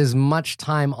spend as much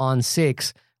time on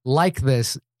sex like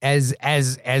this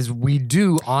as we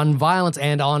do on violence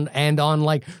and on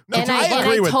like. No, I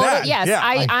agree with that. Yes, yeah.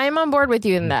 I'm on board with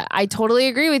you in that. I totally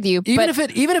agree with you. Even if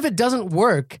it doesn't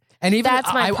work, and even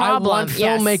that's my I problem. want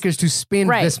filmmakers to spend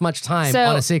this much time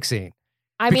on a sex scene.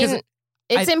 I mean,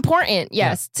 it's important.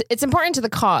 Yes, it's important to the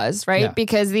cause, right? Yeah.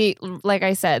 Because like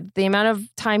I said, the amount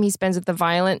of time he spends with the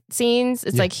violent scenes,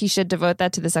 it's like he should devote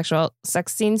that to the sexual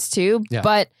sex scenes too. Yeah.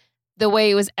 But the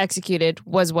way it was executed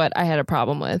was what I had a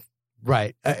problem with.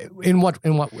 Right. In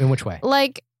which way?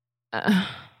 Like, I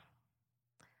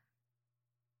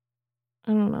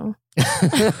don't know.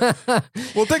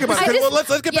 Well, think about it. Well,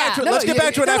 let's get back to it. Let's get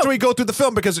back to it after we go through the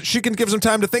film, because she can give some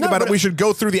time to think about it. We should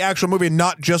go through the actual movie and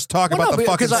not just talk about the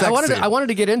fucking sex scene. I wanted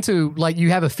to get into, like, you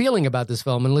have a feeling about this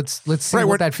film, and let's see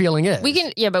what that feeling is. We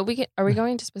can, but we can. Are we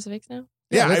going to specifics now?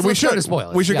 Yeah, we should. Go to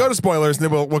spoilers. We should go to spoilers, and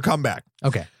then we'll come back.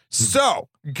 Okay. So,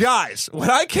 guys, when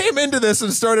I came into this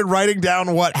and started writing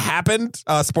down what happened,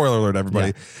 spoiler alert,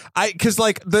 everybody, because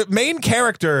like the main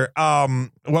character,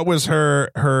 what was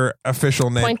her official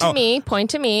name? Point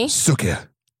to me. Suki.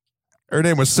 Her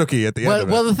name was Suki at the end of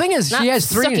it. Well, the thing is, she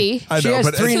has three. Suki. I know, she has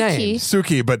but three names.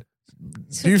 Suki, but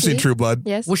you've seen True Blood.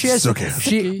 Yes. Well, she has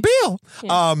Suki. Bill.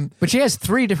 Yeah. But she has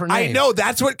three different names. I know,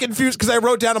 that's what confused, because I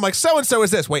wrote down, I'm like, so and so is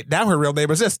this. Wait, now her real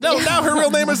name is this. No, now her real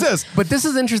name is this. But this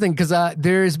is interesting because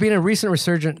there's been a recent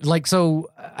resurgence. Like, so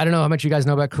I don't know how much you guys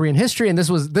know about Korean history, and this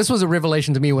was a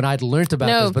revelation to me when I'd learned about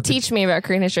this. But teach me about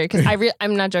Korean history, because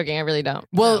I'm not joking. I really don't.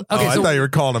 Well, okay, I thought you were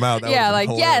calling him out. That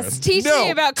yes, teach me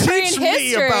about Korean history.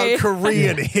 Teach me about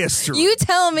Korean history. You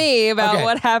tell me about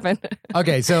what happened.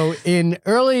 Okay, so in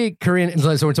early Korean, so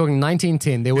we're talking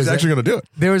 1910. There was actually going to do it.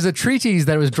 There was a treaties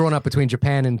that was drawn up between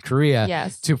Japan and Korea.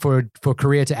 For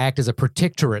Korea to act as a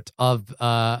protectorate of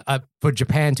for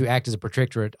Japan to act as a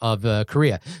protectorate of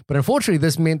Korea. But unfortunately,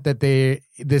 this meant that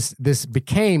this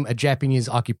became a Japanese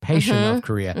occupation of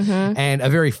Korea, and a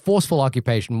very forceful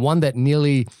occupation, one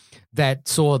that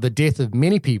saw the death of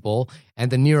many people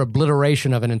and the near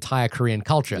obliteration of an entire Korean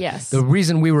culture. Yes. The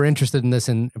reason we were interested in this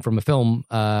from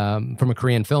a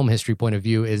Korean film history point of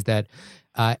view is that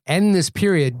in this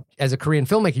period, as a Korean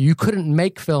filmmaker, you couldn't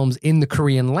make films in the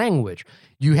Korean language.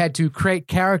 You had to create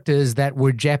characters that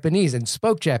were Japanese and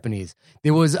spoke Japanese.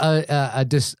 There was a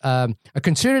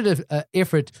concerted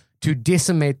effort to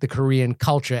decimate the Korean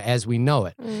culture as we know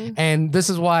it. And this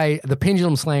is why the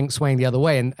pendulum swaying the other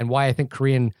way, and why I think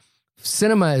Korean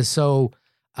cinema is so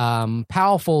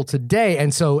powerful today,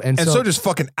 and so just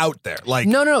fucking out there. Like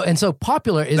no, and so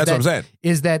popular is that's what I'm saying.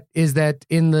 Is that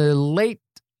in the late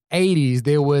 80s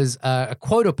there was a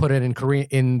quota put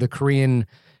in the Korean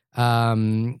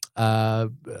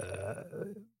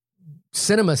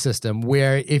cinema system,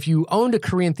 where if you owned a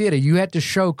Korean theater, you had to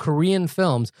show Korean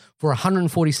films for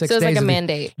 146 days. So it's like a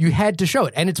mandate. You had to show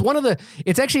it. And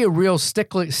it's actually a real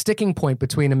sticking point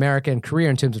between America and Korea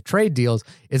in terms of trade deals,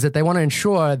 is that they want to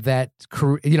ensure that,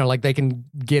 like they can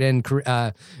get in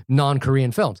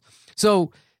non-Korean films.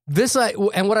 So this,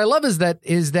 and what I love is that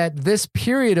this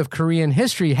period of Korean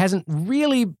history hasn't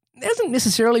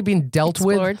necessarily been dealt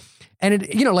explored with.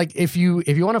 And like if you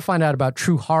want to find out about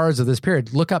true horrors of this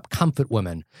period, look up comfort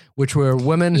women, which were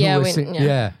women who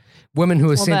were women who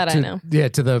were sent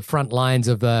to the front lines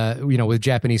of with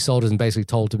Japanese soldiers and basically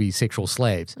told to be sexual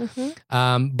slaves.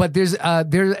 But there's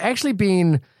actually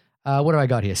been what do I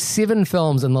got here? 7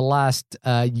 films in the last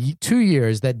 2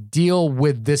 years that deal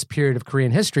with this period of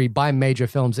Korean history by major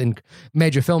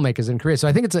filmmakers in Korea. So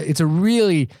I think it's a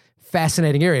really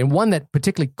fascinating area, and one that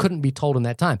particularly couldn't be told in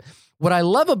that time. What I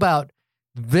love about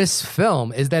this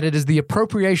film is that it is the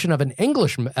appropriation of an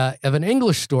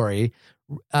English story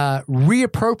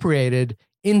reappropriated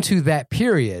into that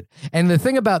period. And the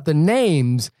thing about the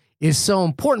names is so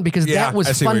important because that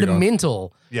was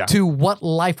fundamental to what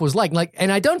life was like.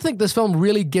 And I don't think this film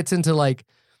really gets into like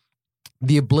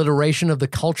the obliteration of the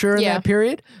culture in that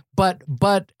period, but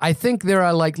I think there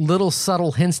are like little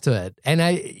subtle hints to it. And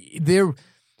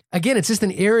again, it's just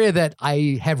an area that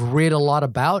I have read a lot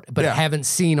about, but haven't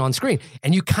seen on screen.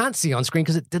 And you can't see on screen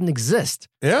because it didn't exist.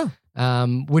 Yeah.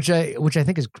 Which I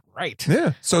think is great.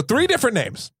 Yeah. So 3 different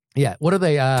names. Yeah. What are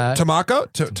they? Tamako.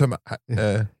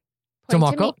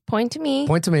 Tamako. Point to me.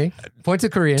 Point to me. Point to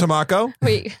Korean. Tamako.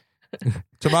 Wait.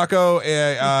 Tamako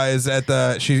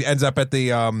is she ends up at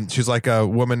the she's like a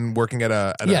woman working at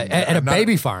a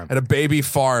baby farm. At a baby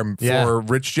farm for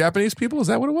rich Japanese people. Is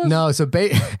that what it was? No, so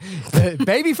baby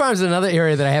farm is another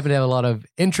area that I happen to have a lot of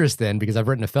interest in because I've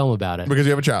written a film about it. Because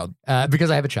you have a child.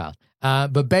 Because I have a child.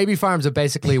 But baby farms are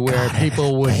basically where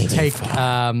people would take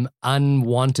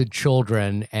unwanted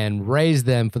children and raise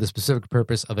them for the specific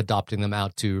purpose of adopting them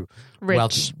out to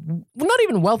Rich. not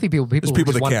even wealthy people, people who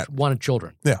people just that wanted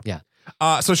children. Yeah.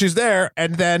 So she's there,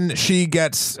 and then she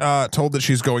gets told that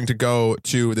she's going to go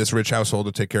to this rich household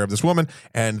to take care of this woman,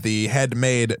 and the head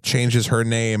maid changes her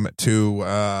name to,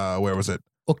 where was it?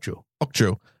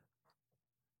 Ukju.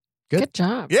 Good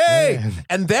job. Yay!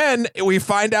 And then we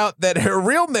find out that her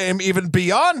real name, even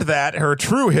beyond that, her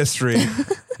true history,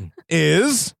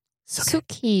 is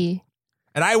Suki.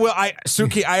 And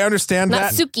Suki, I understand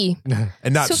Not that. Suki.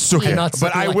 And not Suki. Suki. Not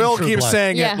But Suki I like will in True keep Blood.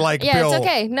 saying it like yeah, Bill. it's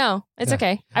okay. No, it's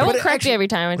okay. I But won't it correct actually- you every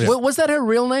time. Was that her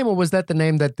real name, or was that the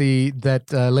name that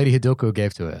Lady Hidoko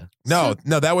gave to her? No,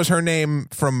 that was her name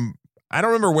from, I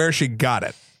don't remember where she got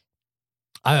it.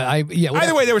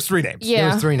 Either way, there was 3 names. Yeah.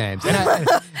 There was 3 names. And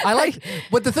I like,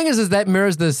 but the thing is that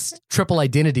mirrors this triple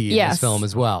identity in Yes. this film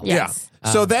as well. Yes.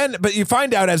 Yeah. So then, but you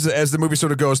find out as the movie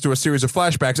sort of goes through a series of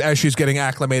flashbacks as she's getting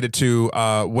acclimated to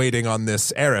waiting on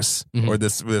this heiress or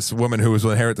this woman who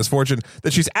will inherit this fortune,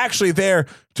 that she's actually there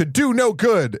to do no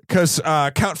good because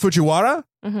Count Fujiwara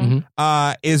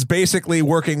is basically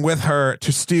working with her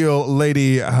to steal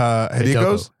Lady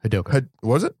Hideko.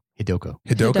 Was it? Hidoko.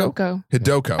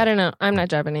 Hidoko. I don't know. I'm not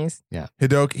Japanese.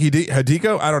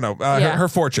 Hideko? I don't know. Her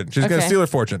fortune. She's going to Okay. steal her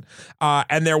fortune.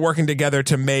 And they're working together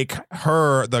to make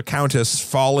her, the countess,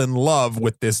 fall in love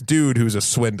with this dude who's a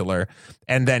swindler.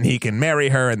 And then he can marry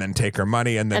her and then take her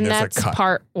money. And then And there's that's a cut.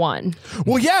 part 1.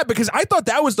 Well, yeah, because I thought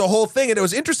that was the whole thing. And it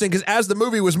was interesting because as the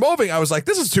movie was moving, I was like,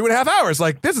 this is 2.5 hours.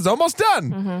 Like, this is almost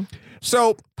done.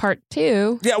 So, Part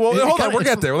 2. yeah, well, hold on. We'll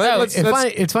get there.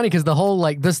 It's funny because the whole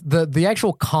the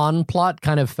actual con plot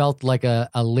kind of felt like a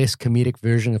less comedic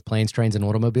version of Planes, Trains, and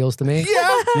Automobiles to me. Yeah, You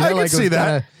know, I can like, it see was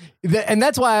that. and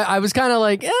that's why I was kind of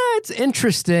like, it's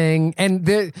interesting. And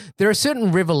there are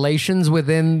certain revelations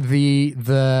within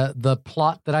the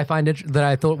plot that I find that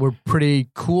I thought were pretty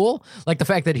cool, like the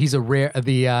fact that he's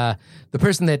the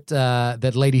person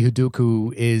that Lady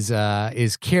Hidoko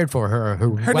is cared for her.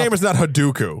 Her name is not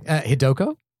Hidoko.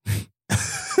 Hidoko.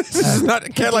 This is not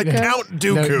like Count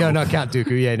Dooku. No, Count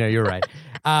Dooku. Yeah, no, you're right.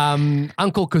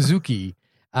 Uncle Kazuki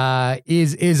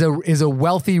is a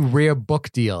wealthy rare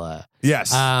book dealer. Yes.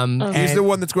 He's and the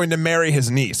one that's going to marry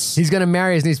his niece. he's going to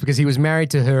marry his niece because he was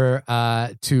married to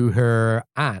her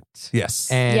aunt.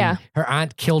 Yes. And her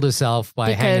aunt killed herself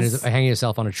by hanging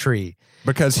herself on a tree.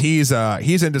 Because he's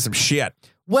into some shit.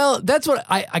 Well, that's what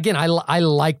I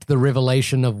liked the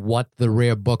revelation of what the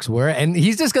rare books were, and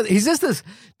he's just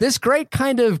this great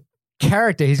kind of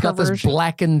character. He's got this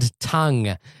blackened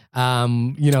tongue,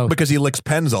 Because he licks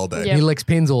pens all day. Yep. He licks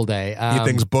pins all day. He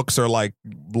thinks books are like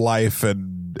life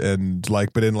and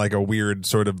like, but in like a weird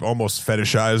sort of almost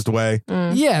fetishized way.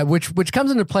 Yeah, which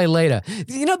comes into play later.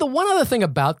 The one other thing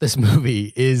about this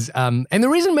movie is, and the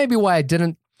reason maybe why I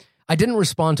didn't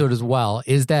respond to it as well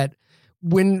is that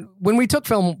when we taught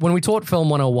Film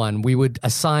 101, we would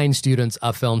assign students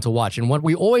a film to watch, and one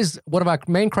of our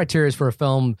main criteria for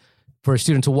a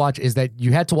student to watch is that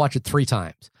you had to watch it 3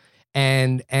 times,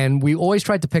 and we always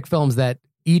tried to pick films that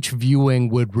each viewing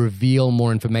would reveal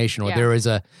more information, or there is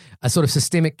a sort of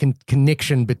systemic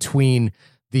connection between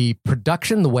the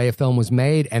production, the way a film was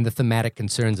made, and the thematic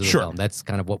concerns of the film. That's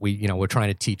kind of what we're trying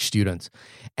to teach students.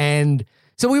 And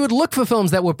so we would look for films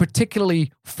that were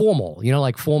particularly formal,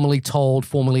 like formally told,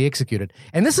 formally executed.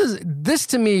 And this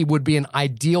to me would be an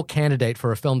ideal candidate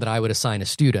for a film that I would assign a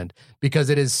student,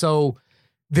 because it is so,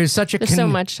 there's so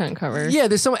much to uncover. Yeah,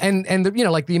 there's so, and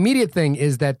like the immediate thing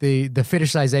is that the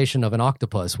fetishization of an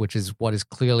octopus, which is what is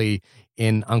clearly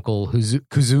in Uncle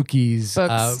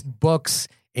Kazuki's books,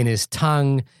 in his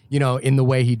tongue, in the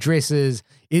way he dresses.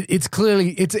 It's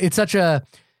clearly it's a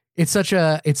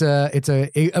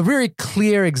very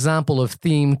clear example of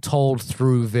theme told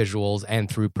through visuals and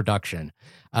through production.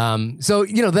 So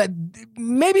that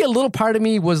maybe a little part of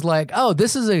me was like, oh,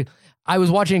 I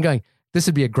was watching and going, this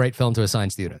would be a great film to assign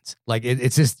students. Like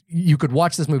it's just, you could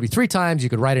watch this movie 3 times, you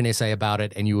could write an essay about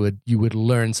it, and you would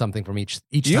learn something from each time.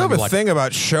 You have a thing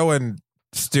about showing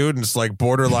students like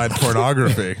borderline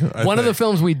pornography. One of the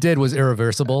films we did was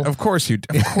Irreversible. Of course you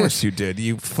did.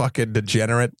 You fucking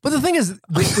degenerate. But the thing is,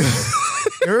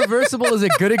 Irreversible is a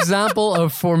good example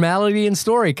of formality and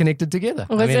story connected together.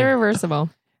 What's Irreversible?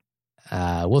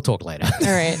 We'll talk later. All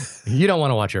right. You don't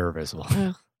want to watch Irreversible.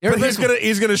 But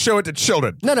he's gonna show it to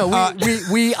children. No.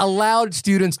 We allowed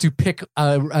students to pick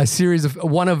a series of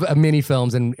one of many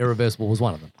films, and Irreversible was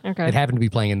one of them. Okay. It happened to be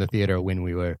playing in the theater when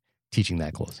we were teaching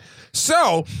that course.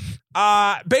 So,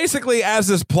 basically, as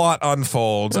this plot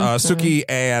unfolds, Suki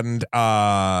and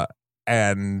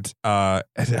and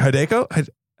Hideko.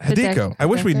 I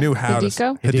wish we knew how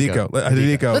Hideko? to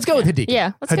Hideko. Let's go with Hideko.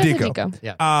 Yeah, let's go with Hideko.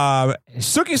 Yeah.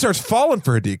 Suki starts falling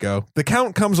for Hideko. The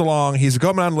Count comes along. He's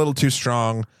going on a little too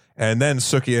strong. And then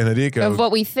Suki and Hideko. Of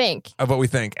what we think.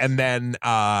 And then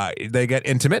they get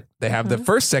intimate. They have the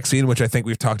first sex scene, which I think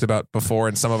we've talked about before,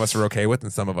 and some of us are okay with,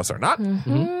 and some of us are not.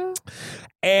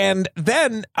 And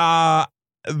then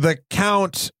the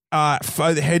Count...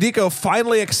 Hideko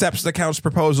finally accepts the Count's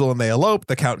proposal and they elope.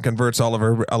 The Count converts a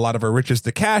lot of her riches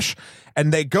to cash,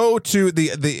 and they go to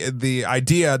the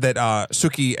idea that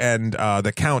Suki and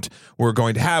the Count were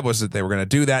going to have was that they were going to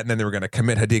do that, and then they were going to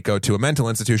commit Hideko to a mental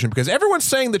institution because everyone's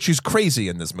saying that she's crazy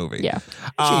in this movie. Yeah,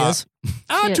 she is.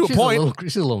 To a point.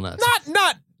 She's a little nuts.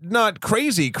 Not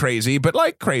crazy, but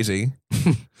like crazy.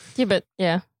 Yeah, but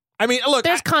yeah. I mean, look,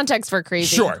 there's context for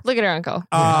crazy. Sure. Look at her uncle.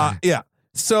 Yeah.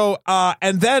 So,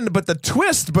 and then, but the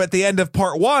twist, at the end of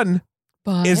part one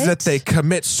is that they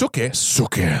commit Suki.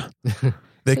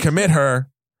 They commit her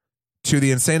to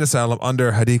the insane asylum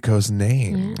under Hideko's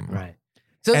name. Right.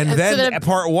 So, and then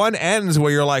part one ends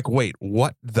where you're like, wait,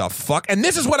 what the fuck? And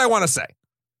this is what I want to say.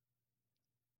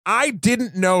 I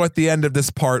didn't know at the end of this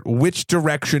part which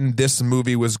direction this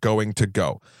movie was going to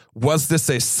go. Was this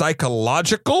a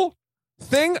psychological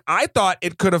thing? I thought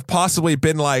it could have possibly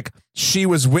been like she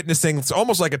was witnessing, it's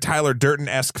almost like a Tyler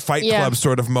Durden-esque Fight Club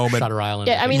sort of moment. Shutter Island.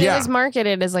 Yeah, I mean, it was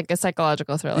marketed as like a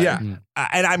psychological thriller. Yeah.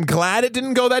 And I'm glad it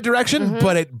didn't go that direction,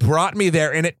 but it brought me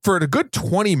there. And for a good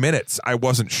 20 minutes, I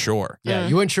wasn't sure. Yeah,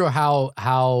 you weren't sure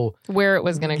how where it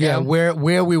was going to go. Yeah,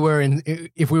 where we were in,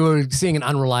 if we were seeing an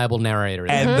unreliable narrator.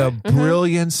 And the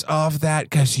brilliance of that,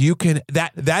 because you can,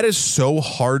 that is so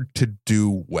hard to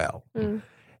do well.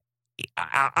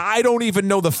 I don't even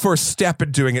know the first step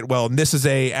in doing it well. And this is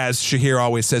as Shahir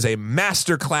always says, a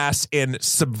masterclass in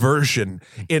subversion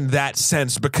in that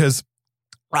sense, because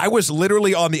I was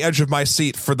literally on the edge of my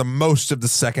seat for the most of the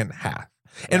second half.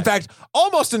 In fact,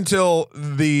 almost until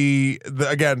the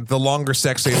longer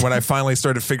sex scene when I finally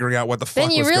started figuring out what the fuck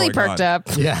was going on. Then you really perked up.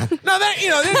 Yeah. No, they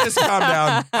just calm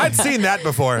down. I'd seen that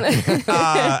before.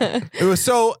 It was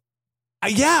so...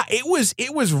 yeah,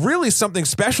 it was really something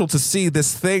special to see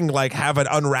this thing like have an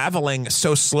unraveling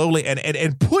so slowly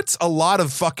and puts a lot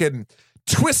of fucking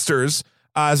twisters,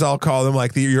 as I'll call them,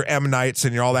 like your M. Nights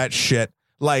and your all that shit,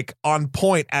 like on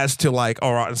point as to like,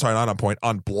 or sorry, not on point,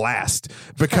 on blast,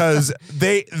 because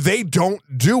they don't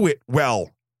do it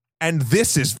well. And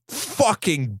this is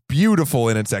fucking beautiful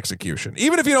in its execution.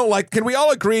 Even if you don't like, can we all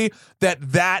agree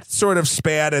that sort of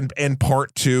span in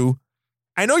part two?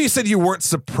 I know you said you weren't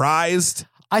surprised.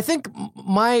 I think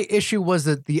my issue was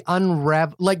that the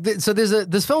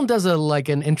this film does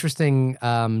an interesting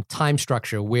time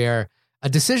structure where a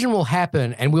decision will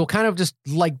happen and we'll kind of just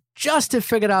have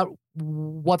figured out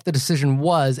what the decision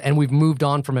was and we've moved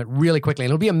on from it really quickly, and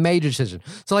it'll be a major decision.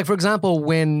 So like, for example,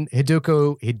 when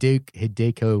Hideko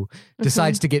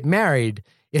decides to get married,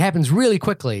 it happens really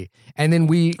quickly, and then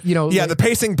the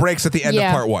pacing breaks at the end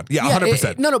of part one. Yeah,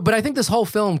 100%. No, but I think this whole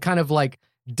film kind of like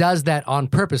does that on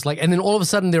purpose. Like, and then all of a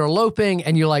sudden they're eloping,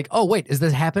 and you're like, oh wait, is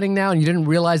this happening now? And you didn't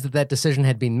realize that decision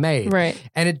had been made. Right.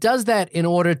 And it does that in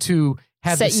order to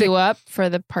have set you up for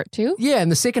the part two. Yeah,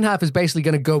 and the second half is basically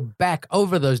going to go back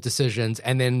over those decisions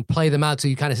and then play them out so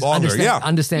you kind of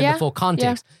understand the full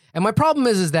context. Yeah. And my problem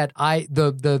is that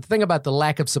the thing about the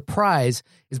lack of surprise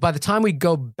is by the time we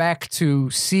go back to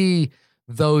see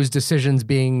those decisions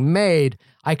being made,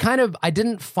 I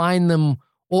didn't find them,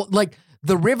 or like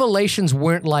the revelations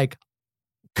weren't like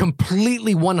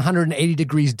completely 180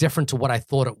 degrees different to what I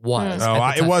thought it was.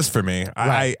 It was for me.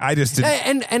 Right. I just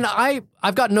didn't. And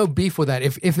I've got no beef with that.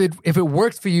 If it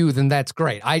worked for you, then that's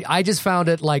great. I just found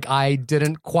it like I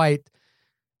didn't quite,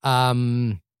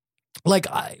 when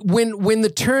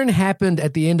the turn happened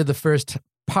at the end of the first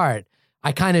part,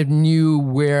 I kind of knew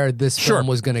where this film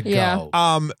was going to go.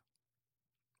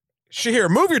 Shahir,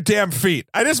 move your damn feet.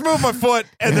 I just moved my foot,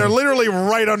 and they're literally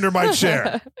right under my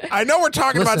chair. I know we're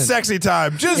talking about sexy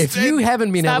time. If you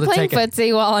haven't been able to take it. Stop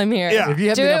playing footsie while I'm here.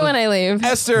 Yeah. Do it when I leave.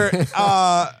 Esther,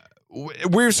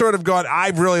 we've sort of gone,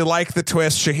 I really like the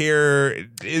twist. Shahir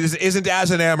isn't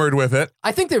as enamored with it.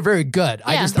 I think they're very good.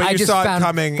 Yeah. I just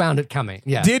found it coming.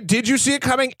 Yeah. Did you see it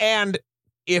coming? And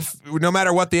if no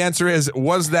matter what the answer is,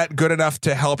 was that good enough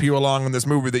to help you along in this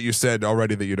movie that you said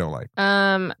already that you don't like?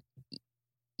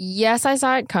 Yes, I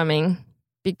saw it coming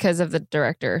because of the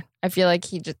director. I feel like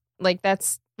he just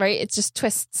that's right. It's just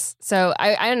twists. So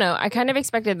I don't know. I kind of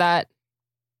expected that,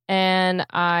 and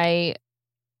I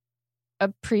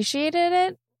appreciated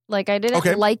it. Like I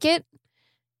didn't like it.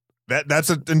 That's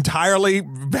an entirely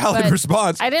valid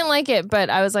response. I didn't like it,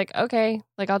 but I was like, okay,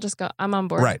 like I'll just go. I'm on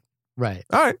board. Right. Right.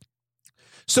 All right.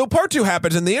 So part 2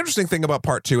 happens, and the interesting thing about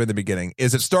part 2 in the beginning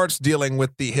is it starts dealing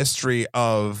with the history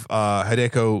of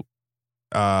Hideko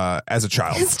as a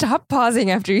child. Stop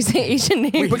pausing after you say Asian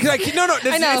names. Because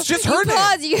it's just her name.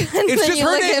 It's just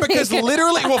her name because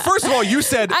literally, well, first of all, you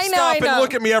said stop and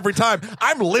look at me every time.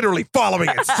 I'm literally following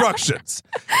instructions.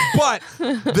 But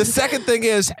the second thing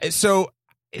is, so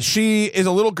she is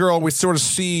a little girl. We sort of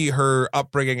see her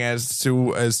upbringing as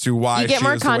to why you get she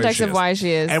more is the way context she of is. why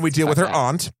she is. And we deal with her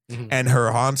aunt Mhm. and her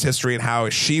aunt's history and how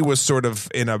she was sort of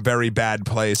in a very bad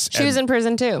place. She was in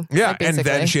prison too. Yeah, like, and then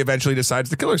basically. she eventually decides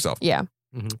to kill herself. Yeah.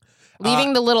 Mhm.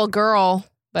 Leaving the little girl.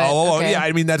 But, okay. Yeah,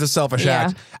 I mean, that's a selfish Yeah.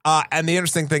 act. And the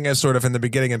interesting thing is sort of in the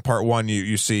beginning in part 1,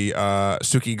 you see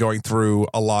Suki going through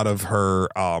a lot of her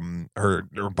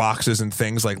boxes and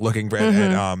things, like looking at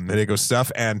Hideko's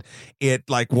stuff. And it,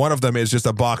 like, one of them is just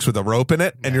a box with a rope in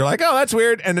it. And you're like, oh, that's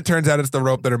weird. And it turns out it's the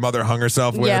rope that her mother hung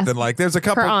herself with. Yeah. And like, there's a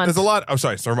couple, Her aunt. there's a lot. Oh,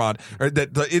 sorry, it's her aunt. Or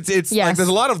it's Yes. like, there's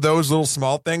a lot of those little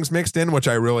small things mixed in, which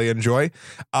I really enjoy.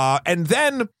 And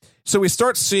then, so we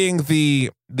start seeing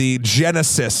the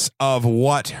genesis of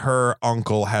what her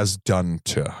uncle has done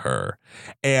to her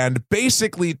and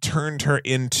basically turned her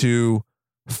into,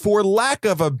 for lack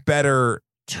of a better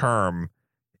term,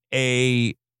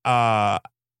 a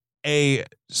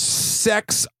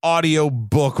sex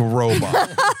audiobook robot.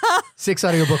 Six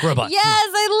audiobook robot. Yes,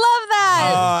 I love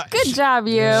that. Good job,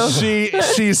 you.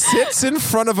 She sits in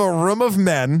front of a room of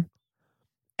men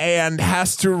and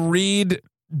has to read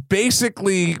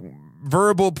basically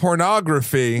verbal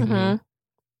pornography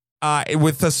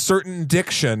with a certain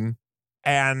diction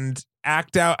and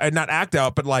not act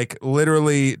out, but like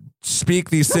literally speak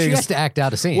these She things. has to act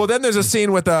out a scene. Well, then there's a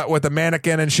scene with a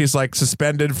mannequin, and she's like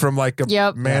suspended from like a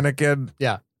Yep. mannequin.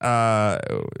 Yeah.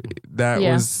 That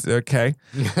Yeah. was okay.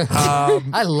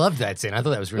 I loved that scene. I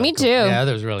thought that was really Me cool. too. Yeah,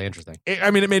 that was really interesting.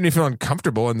 It made me feel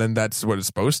uncomfortable, and then that's what it's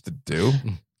supposed to do.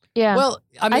 Yeah. Well,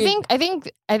 I mean, I think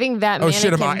that Oh mannequin.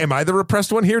 shit! Am I the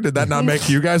repressed one here? Did that not make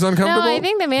you guys uncomfortable? No, I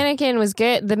think the mannequin was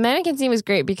good. The mannequin scene was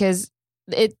great because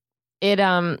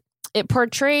it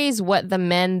portrays what the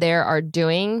men there are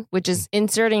doing, which is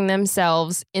inserting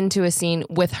themselves into a scene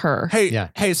with her.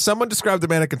 Hey, someone describe the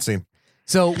mannequin scene.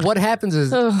 so what happens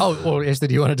is, Esther,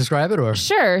 do you want to describe it or?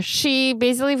 Sure, she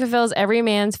basically fulfills every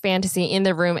man's fantasy in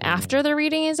the room after the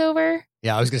reading is over.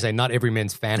 Yeah, I was gonna say not every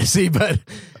man's fantasy, but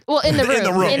Well, in the room, In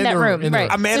the room. in that room, in the right?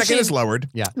 room. A mannequin is lowered.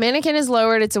 Mannequin is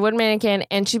lowered. It's a wood mannequin,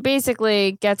 and she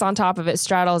basically gets on top of it,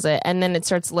 straddles it, and then it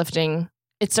starts lifting.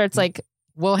 It starts like.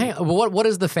 well, hang on. What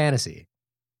is the fantasy?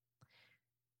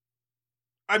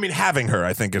 I mean, having her,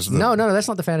 I think, is the No, that's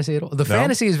not the fantasy at all. The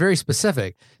fantasy is very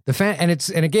specific. And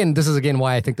again, this is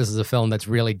why I think this is a film that's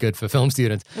really good for film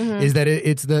students. Is that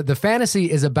it's the fantasy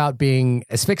is about being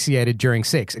asphyxiated during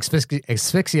sex,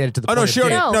 asphyxiated to the Oh point no, of she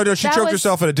death. she that choked was-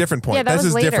 herself at a different point. Yeah, that This was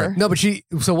is later. different. No, but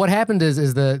so what happened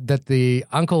is that the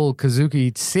Uncle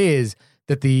Kazuki says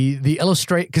that the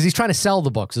illustrate, because he's trying to sell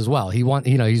the books as well.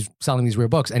 He's selling these rare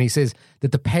books, and he says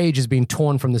that the page is being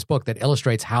torn from this book that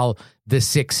illustrates how this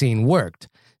sex scene worked.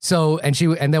 So and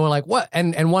they were like, what?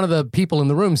 And one of the people in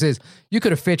the room says, you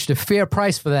could have fetched a fair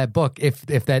price for that book if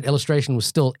that illustration was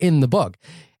still in the book.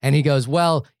 And he goes,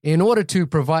 well, in order to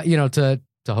provide, to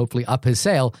hopefully up his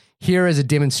sale, here is a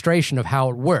demonstration of how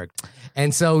it worked.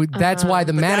 And so that's why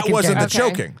the But mannequin that wasn't the Okay.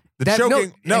 choking. The That-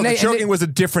 choking, no, the choking was a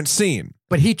different scene.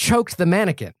 but he choked the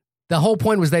mannequin. The whole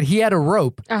point was that he had a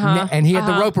rope and he had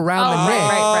the rope around the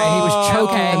neck and he was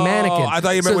choking the mannequin. I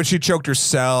thought you meant So- when she choked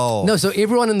herself. No, so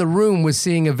everyone in the room was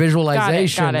seeing a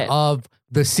visualization Got it. of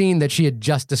the scene that she had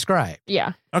just described.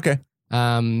 Yeah. Okay.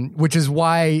 Which is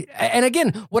why, and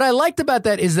again, what I liked about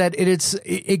that is that it's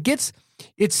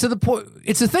to the point.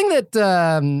 It's the thing that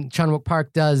Chan-wook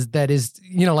Park does that is,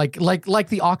 like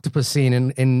the octopus scene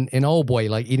in Old Boy,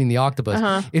 like eating the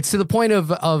octopus. It's to the point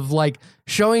of like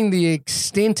showing the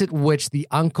extent at which the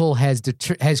uncle has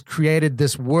created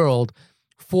this world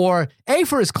for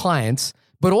his clients.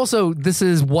 But also, this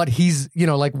is what he's,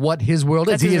 what his world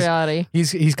That's is. his reality.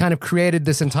 He's kind of created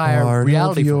this entire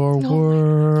reality. world.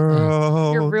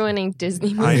 You're ruining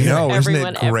Disney I movies know, for isn't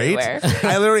everyone it great?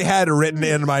 everywhere. I literally had written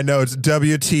in my notes,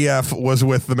 WTF was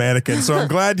with the mannequin. So I'm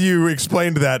glad you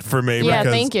explained that for me. Yeah,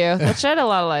 because, thank you. That shed a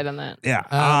lot of light on that.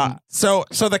 Yeah. So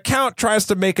the Count tries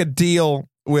to make a deal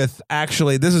with,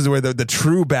 actually, this is where the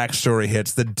true backstory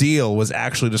hits. The deal was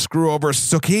actually to screw over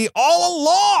Suki all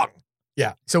along.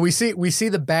 Yeah. So we see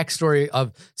the backstory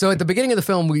of. So at the beginning of the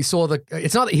film, we saw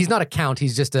he's not a count.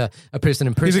 He's just a person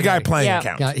in prison. He's a guy playing a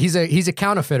count. Yeah, he's a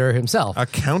counterfeiter himself. A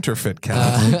counterfeit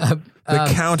count.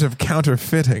 The count of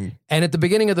counterfeiting. And at the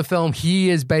beginning of the film, he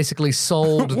is basically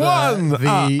sold No,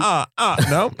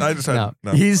 I just had,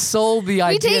 no. He's sold the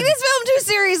idea. You take this film too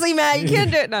seriously, Matt. You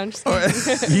can't do it. No, I'm just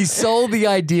kidding. He sold the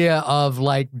idea of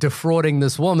like defrauding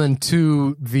this woman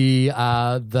to the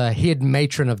head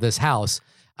matron of this house.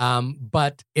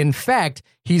 But in fact,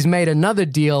 he's made another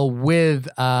deal with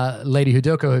Lady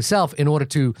Hideko herself in order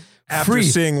to after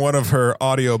seeing one of her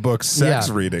audiobook sex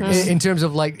readings. In terms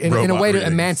of like in a way to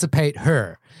emancipate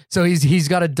her. So he's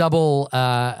got a double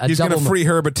he's going to free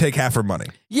her but take half her money.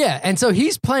 Yeah, and so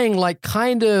he's playing like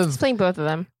kind of He's playing both of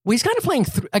them. Well, he's kind of playing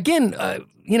again,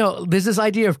 there's this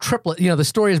idea of triplet. The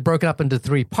story is broken up into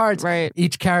 3 parts. Right.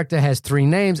 Each character has 3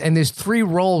 names and there's 3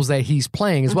 roles that he's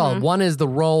playing as well. One is the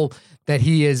role that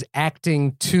he is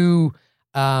acting to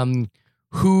who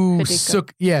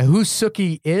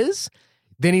Suki is.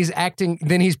 Then he's acting.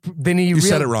 You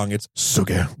said it wrong. It's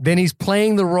Suge. Then he's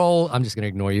playing the role. I'm just going to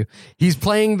ignore you. He's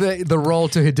playing the role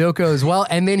to Hideko as well,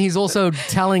 and then he's also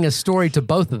telling a story to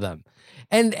both of them.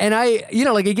 And I,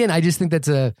 again, I just think that's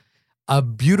a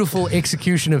beautiful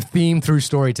execution of theme through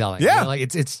storytelling. Yeah,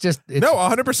 it's just no,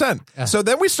 100%. So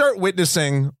then we start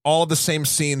witnessing all of the same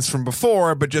scenes from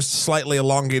before, but just slightly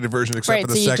elongated version, except for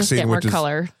the sex scene, which is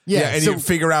color. Yeah, and you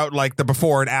figure out like the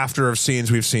before and after of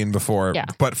scenes we've seen before,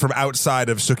 but from outside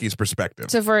of Suki's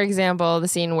perspective. So, for example, the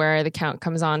scene where the count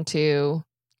comes on to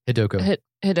Hideko.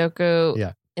 Hideko.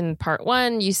 Yeah. In part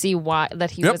 1, you see why that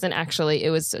he wasn't actually. It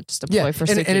was just a ploy for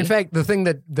Suki. And in fact, the thing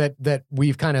that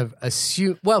we've kind of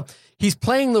assumed. Well, he's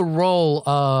playing the role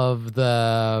of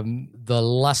the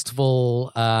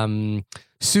lustful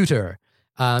suitor,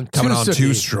 coming on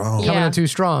too strong. Coming on too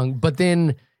strong. But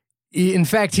then, in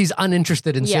fact, he's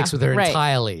uninterested in sex with her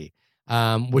entirely,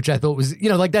 which I thought was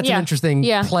that's an interesting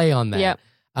play on that. Yeah.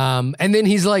 And then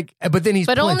he's like,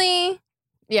 but only.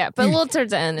 Yeah, but a little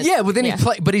towards the end. Yeah, but then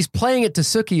he's playing it to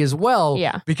Suki as well.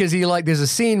 Yeah, because there's a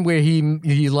scene where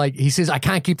he says, "I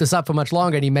can't keep this up for much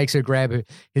longer," and he makes her grab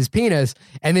his penis,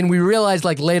 and then we realize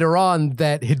like later on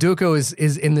that Hideko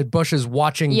is in the bushes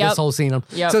watching this whole scene.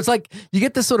 So it's like you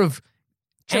get this sort of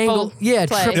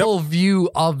triple view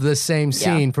of the same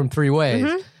scene from 3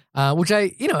 ways, which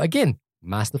I again.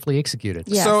 Masterfully executed.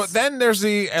 Yes. So then there's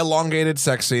the elongated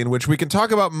sex scene, which we can talk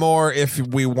about more if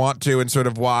we want to, and sort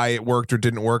of why it worked or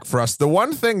didn't work for us. The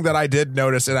one thing that I did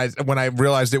notice, and when I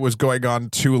realized it was going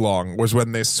on too long, was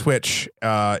when they switch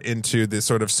into this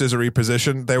sort of scissory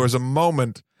position. There was a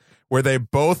moment where they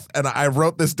both, and I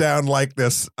wrote this down like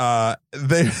this.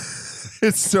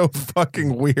 It's so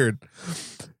fucking weird.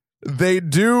 They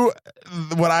do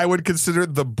what I would consider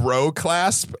the bro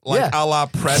clasp, like a la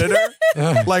Predator.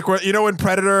 Like, in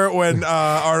Predator, when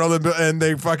Arnold and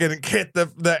they fucking hit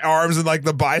the arms and like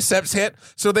the biceps hit.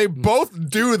 So they both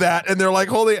do that and they're like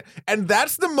holding it. And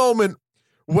that's the moment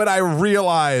when I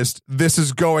realized this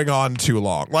is going on too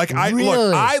long. Like, it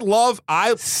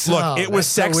was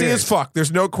sexy as fuck.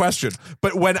 There's no question.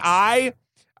 But when I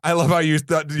love how you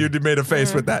thought you made a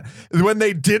face with that. When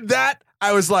they did that,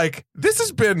 I was like, this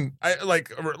has been,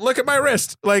 look at my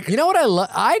wrist. Like, you know what I love?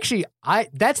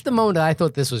 That's the moment that I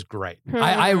thought this was great.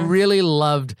 I really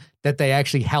loved that they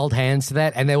actually held hands to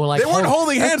that, and they were like, they weren't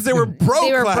holding hands, they were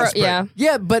clasping.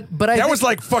 Yeah, but that was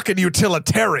like fucking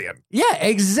utilitarian. Yeah,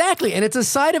 exactly. And it's a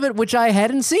side of it which I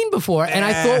hadn't seen before, and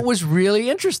I thought was really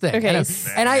interesting. Okay.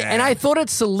 And I thought it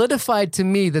solidified to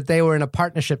me that they were in a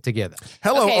partnership together.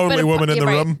 Hello, only woman in the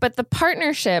room. But the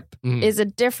partnership is a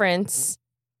difference.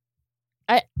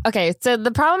 So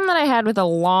the problem that I had with the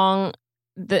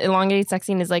elongated sex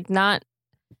scene is like not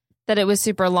that it was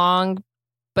super long,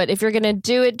 but if you're gonna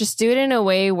do it, just do it in a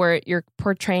way where you're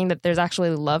portraying that there's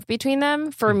actually love between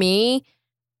them. For me,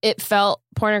 it felt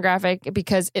pornographic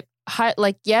because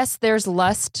yes, there's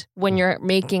lust when you're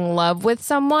making love with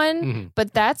someone,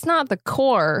 but that's not the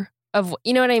core of,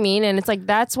 you know what I mean? And it's like,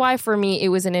 that's why for me it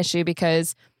was an issue,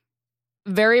 because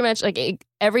very much like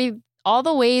all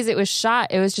the ways it was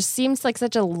shot, it was just seems like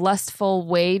such a lustful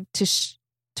way to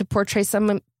portray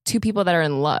two people that are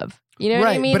in love. You know what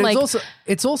I mean? But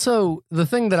it's also the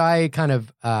thing that I kind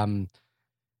of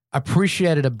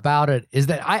appreciated about it is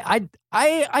that I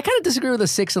kind of disagree with the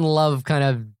sex and love kind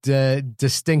of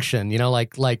distinction.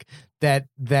 Like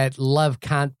that love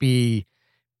can't be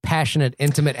passionate,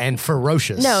 intimate, and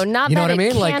ferocious. No, not you know that what I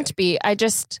mean? Can't be. I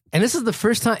just. And this is the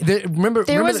first time.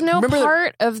 There was no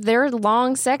part of their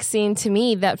long sex scene to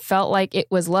me that felt like it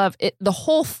was love. The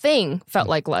whole thing felt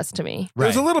like lust to me.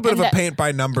 There's a little bit of a paint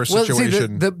by number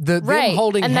situation. Well, see, the right,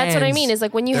 holding and hands, that's what I mean. Is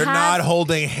like when you they're have not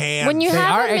holding hands. When you they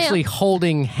have are actually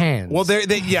holding hands. Well,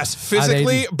 yes,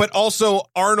 physically, but also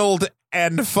Arnold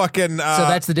and fucking. So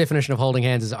that's the definition of holding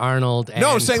hands is Arnold. And no,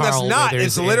 I'm saying Carl that's not. Weathers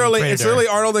It's literally Predator.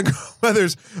 Arnold and Carl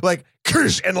Weathers like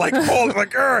and like hold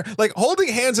like holding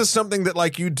hands is something that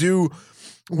like you do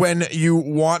when you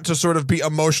want to sort of be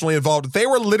emotionally involved. They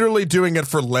were literally doing it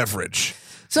for leverage.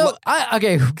 So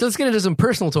okay, let's get into some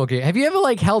personal talk here. Have you ever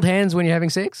like held hands when you're having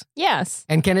sex? Yes,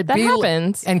 and can it that be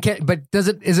happens? And but is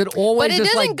it always? But it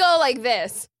just doesn't go like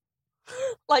this.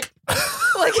 Like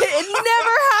it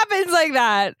never happens like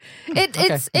that.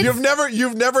 It's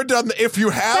You've never done if you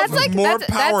have more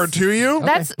power to you.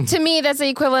 That's to me that's the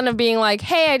equivalent of being like,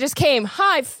 hey, I just came,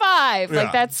 high five. Yeah.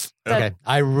 Like that's okay.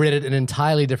 I read it an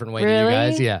entirely different way to Really?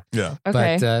 you guys. Yeah.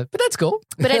 Okay. But that's cool.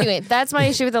 But anyway, that's my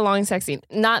issue with the long sex scene.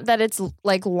 Not that it's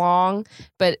like long,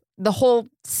 but the whole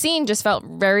scene just felt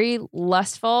very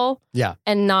lustful. Yeah.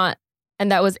 And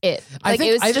that was it. Like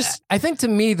I think to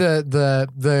me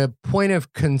the point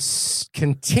of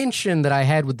contention that I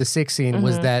had with the sex scene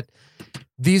was that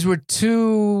these were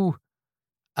two.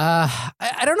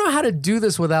 I don't know how to do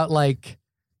this without like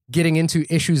getting into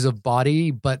issues of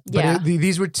body, but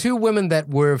these were two women that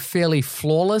were fairly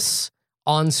flawless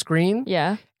on screen.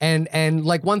 Yeah. And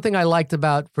like one thing I liked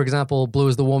about, for example, Blue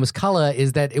is the Warmest Color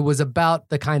is that it was about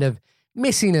the kind of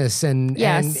messiness and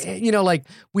you know, like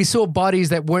we saw bodies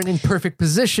that weren't in perfect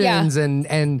positions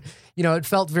and you know, it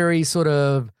felt very sort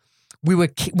of we were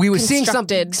seeing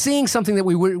something that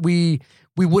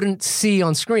we wouldn't see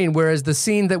on screen, whereas the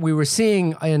scene that we were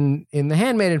seeing in The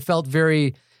Handmaiden felt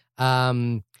very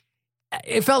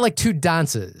it felt like two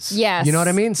dancers. Yes. You know what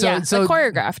I mean? So like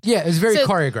choreographed. Yeah, it was very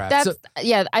choreographed.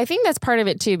 I think that's part of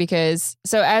it too, because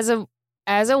so as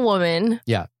a woman,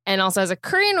 and also as a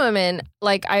Korean woman,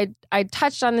 like I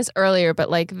touched on this earlier, but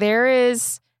like there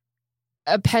is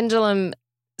a pendulum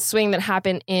swing that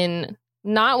happened in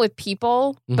not with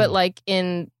people, but like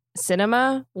in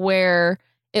cinema, where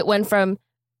it went from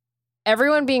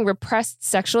everyone being repressed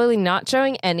sexually, not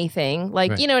showing anything,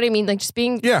 like you know what I mean, like just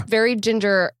being very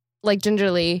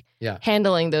gingerly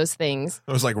handling those things.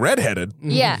 It was like redheaded.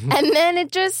 Yeah, and then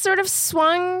it just sort of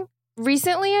swung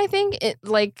recently. I think it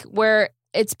like where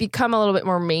it's become a little bit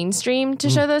more mainstream to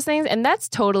show those things, and that's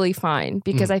totally fine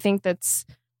because I think it's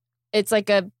like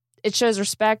it shows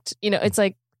respect. You know, it's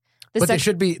like there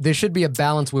should be a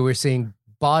balance where we're seeing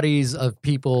bodies of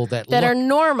people that are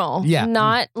normal, yeah,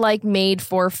 not like made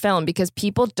for film, because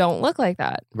people don't look like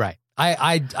that. Right.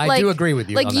 I do agree with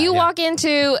you. Like on you that, walk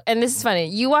into, and this is funny,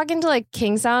 you walk into like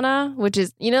King Sauna, which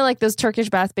is, you know, like those Turkish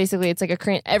baths, basically it's like a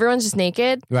Korean, everyone's just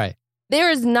naked. Right. There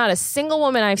is not a single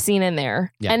woman I've seen in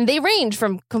there. Yeah. And they range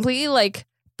from completely like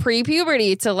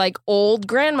pre-puberty to like old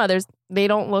grandmothers. They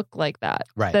don't look like that.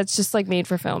 Right. That's just like made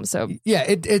for film. So yeah,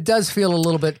 it does feel a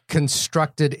little bit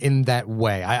constructed in that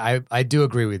way. I do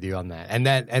agree with you on that. And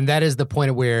that is the point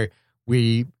of where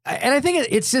I think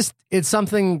it's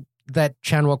something that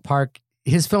Chan-wook Park,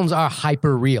 his films are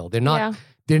hyper real. They're not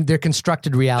they're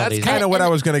constructed realities. That's kind of what I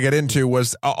was going to get into,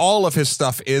 was all of his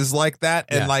stuff is like that,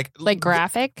 and like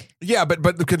graphic. Yeah,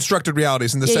 but the constructed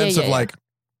realities in the sense of like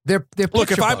they're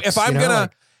look,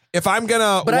 if I'm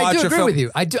gonna but watch I do a agree film, with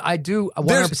you. I do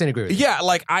 100% agree with you. Yeah,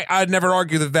 like I'd never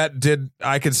argue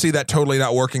I could see that totally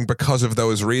not working because of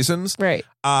those reasons. Right.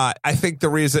 I think the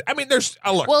reason, I mean, there's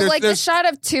look. Well, there's, like the shot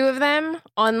of two of them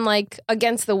on like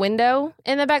against the window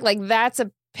in the back, like that's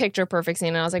a picture perfect scene.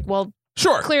 And I was like, well,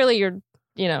 sure, clearly you're,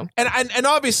 you know, and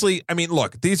obviously, I mean,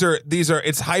 look, these are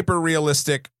it's hyper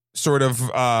realistic, sort of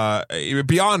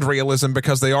beyond realism,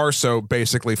 because they are so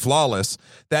basically flawless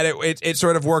that it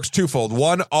sort of works twofold.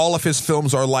 One, all of his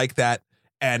films are like that,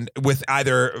 and with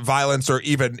either violence or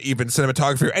even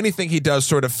cinematography or anything he does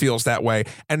sort of feels that way.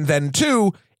 And then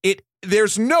two,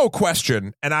 there's no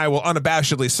question, and I will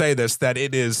unabashedly say this, that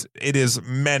it is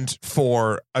meant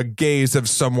for a gaze of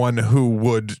someone who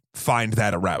would find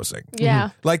that arousing. Yeah.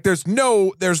 Like there's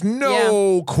no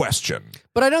question.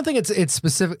 But I don't think it's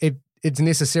specific. It's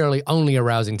necessarily only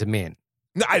arousing to men.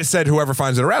 No, I said whoever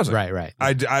finds it arousing. Right.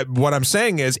 What I'm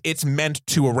saying is it's meant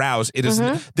to arouse. It is.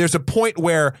 There's a point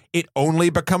where it only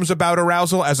becomes about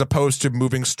arousal as opposed to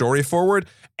moving story forward.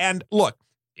 And look,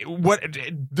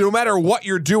 no matter what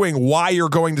you're doing, why you're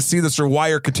going to see this or why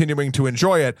you're continuing to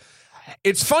enjoy it,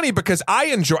 It's funny because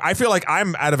I feel like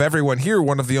I'm, out of everyone here,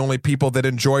 one of the only people that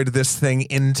enjoyed this thing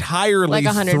entirely Like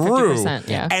 150%,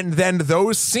 through. yeah. And then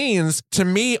those scenes, to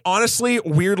me, honestly,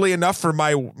 weirdly enough, for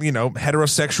my,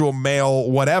 heterosexual male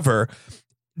whatever,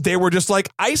 they were just like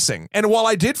icing. And while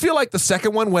I did feel like the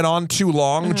second one went on too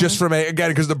long, just from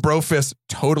because the bro fist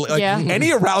totally, like,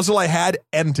 any arousal I had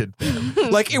ended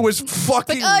there. Like, it was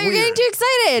fucking Like, you're weird. getting too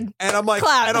excited. And I'm like,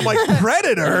 Clap.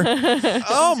 Predator?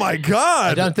 Oh my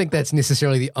God. I don't think that's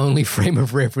necessarily the only frame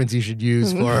of reference you should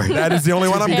use for. That is the only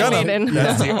one I'm gonna. Handmaiden.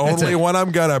 That's the only one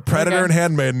I'm gonna. Predator Okay. and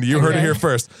Handmaiden. You heard it here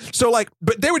first. So like,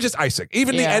 but they were just icing.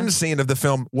 Even the Yeah. end scene of the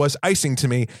film was icing to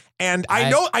me. And I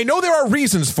know there are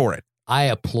reasons for it. I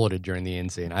applauded during the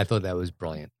end scene. I thought that was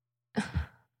brilliant.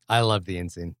 I loved the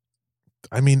end scene.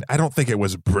 I mean, I don't think it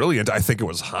was brilliant. I think it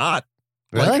was hot.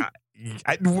 Really?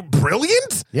 Like,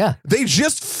 brilliant? Yeah. They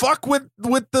just fuck with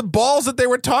the balls that they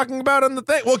were talking about on the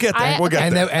thing. We'll get there. We'll get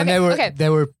And there. they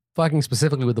were fucking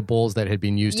specifically with the balls that had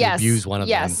been used to abuse one of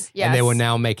them. Yes. And they were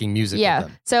now making music with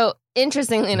them. So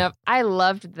interestingly enough, I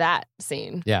loved that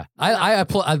scene. Yeah, I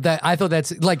applaud that. I thought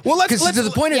that's like, well, let's to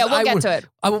the point is, we'll get to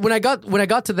it. When I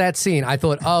got to that scene, I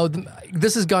thought,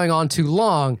 this is going on too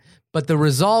long. But the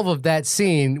resolve of that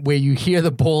scene, where you hear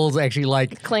the balls actually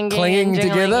like clinging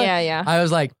together, yeah. I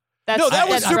was like, That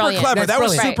was super brilliant. clever. That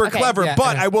was super Right, okay. clever. Yeah,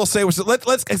 but yeah. I will say,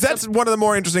 let's because that's one of the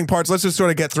more interesting parts. Let's just sort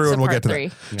of get through and we'll get to part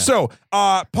that. three. So,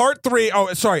 part 3.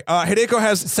 Oh, sorry. Hideko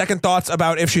has second thoughts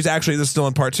about if she's actually, this is still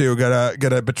in part 2,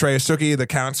 gonna betray Suki. The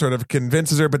Count sort of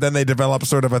convinces her, but then they develop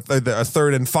sort of a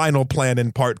third and final plan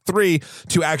in part 3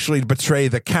 to actually betray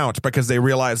the Count because they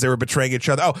realize they were betraying each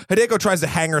other. Oh, Hideko tries to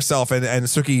hang herself and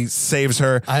Suki saves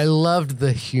her. I loved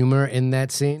the humor in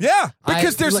that scene. Yeah,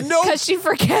 because Because she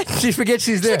forgets. She forgets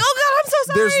she's there. Like, oh God, I'm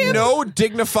so sorry. there's no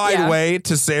dignified way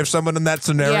to save someone in that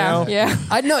scenario. Yeah.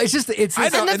 I know. It's just it's. I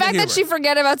know. And the fact that she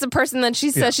forget about the person that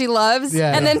she says she loves,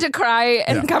 and then to cry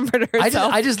and comfort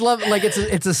herself. I just love like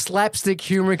it's a slapstick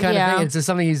humor kind of thing. It's just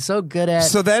something he's so good at.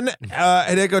 So then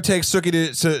Hideko takes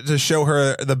Suki to show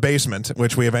her the basement,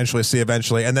 which we eventually see,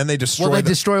 and then they destroy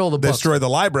destroy all the books. destroy the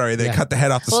library. They cut the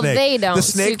head off the Well, snake. they don't. The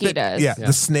snake Suki does. Yeah,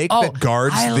 the snake that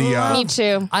guards the. Me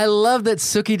too. I love that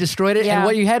Suki destroyed it, and Yeah.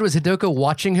 what you had was Hideko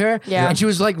watching her, and she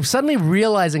was like suddenly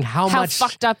realizing how much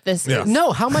fucked up this is.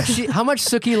 No, how much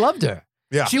Suki loved her.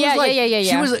 Yeah. She was like,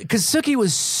 she was because Suki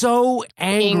was so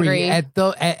angry at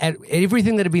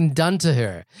everything that had been done to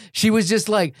her. She was just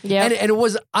like, and it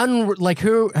was like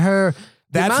her.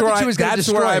 That's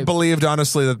where where I believed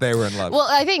honestly that they were in love. Well,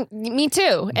 I think me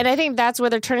too, and I think that's where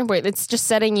their turning point. It's just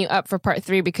setting you up for part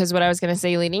 3 because what I was going to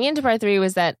say leading into part 3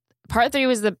 was that part 3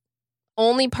 was the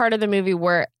only part of the movie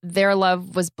where their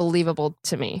love was believable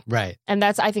to me. Right. And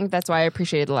I think that's why I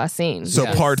appreciated the last scene. So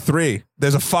part 3,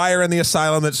 there's a fire in the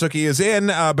asylum that Suki is in,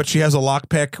 but she has a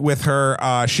lockpick with her.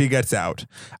 She gets out. She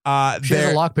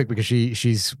has a lockpick because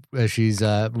she's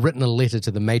written a letter to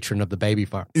the matron of the baby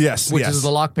farm. Yes, which is the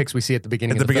lockpicks we see at the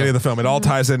beginning. At the beginning of the film, it all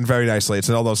ties in very nicely. It's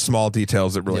in all those small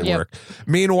details that really work.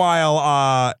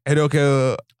 Meanwhile,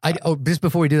 Hideko. Just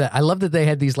before we do that, I love that they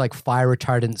had these like fire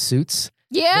retardant suits.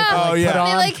 Yeah. Yeah.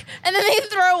 And then they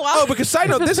throw off. Oh, because side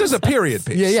note, this is a period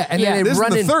piece. Yeah. And then they this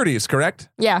run is the 30s, correct?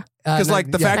 Yeah. Because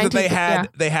the fact that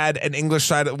 19th, they had an English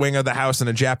side wing of the house and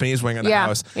a Japanese wing of the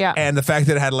house, Yeah. and the fact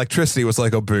that it had electricity was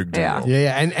like a big deal.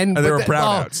 Yeah. And there were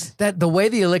brownouts. That the way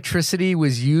the electricity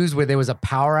was used, where there was a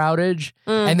power outage,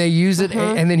 and they use it,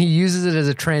 and then he uses it as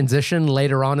a transition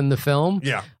later on in the film.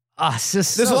 Yeah.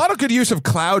 There's a lot of good use of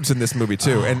clouds in this movie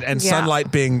too, and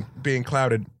sunlight being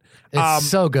clouded. It's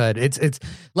so good. It's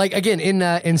like again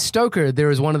in Stoker, there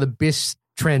is one of the best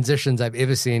transitions I've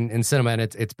ever seen in cinema, and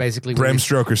it's basically Bram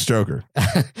Stoker.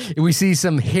 we see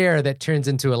some hair that turns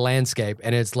into a landscape,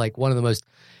 and it's like one of the most.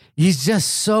 He's just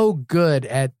so good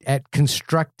at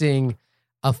constructing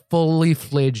a fully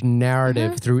fledged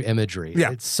narrative through imagery.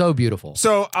 Yeah. It's so beautiful.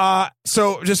 So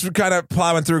just kind of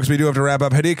plowing through because we do have to wrap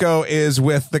up. Hideko is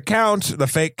with the Count, the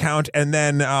fake Count, and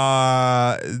then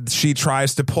she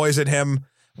tries to poison him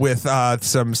with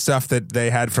some stuff that they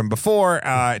had from before.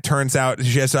 It turns out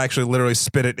she has to actually literally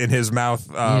spit it in his mouth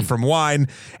from wine,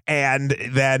 and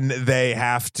then they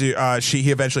have to. He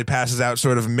eventually passes out,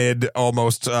 sort of mid,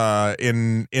 almost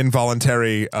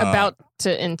involuntary. About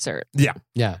to insert. Yeah.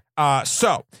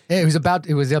 So it was about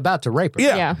to rape her.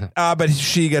 Yeah. But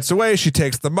she gets away. She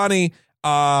takes the money.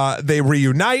 They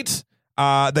reunite.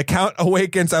 The Count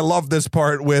awakens. I love this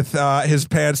part with his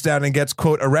pants down and gets,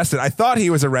 quote, arrested. I thought he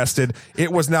was arrested.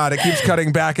 It was not. It keeps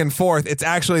cutting back and forth. It's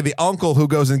actually the uncle who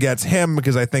goes and gets him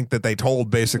because I think that they told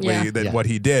basically what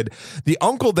he did. The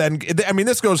uncle then, I mean,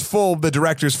 this goes full the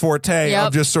director's forte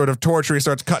of just sort of torture. He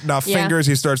starts cutting off fingers.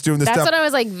 He starts doing this stuff. That's what I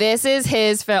was like, this is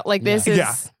his film. Like, this is.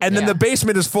 Yeah. And then the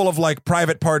basement is full of like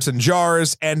private parts and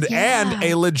jars and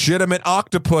a legitimate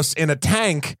octopus in a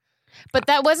tank. But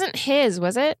that wasn't his,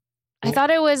 was it? I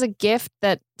thought it was a gift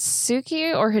that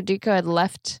Suki or Hideko had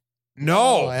left.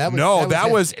 No, that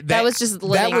was just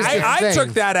I took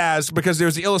that as because there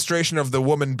was the illustration of the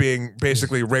woman being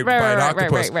basically raped by an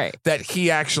octopus. That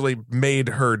he actually made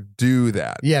her do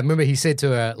that. Yeah, remember he said to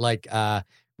her like,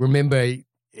 remember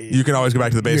you can always go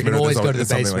back to the basement. You can always go to the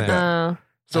basement. Like that.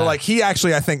 So like he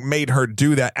actually, I think, made her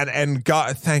do that, and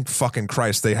God, thank fucking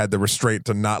Christ they had the restraint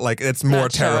to not like. It's more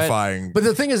terrifying. But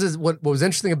the thing is what was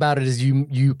interesting about it is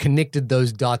you connected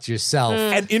those dots yourself.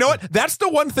 And you know what? That's the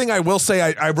one thing I will say.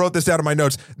 I wrote this down in my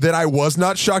notes that I was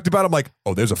not shocked about. I'm like,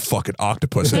 oh, there's a fucking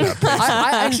octopus in that basement.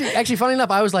 I actually, funny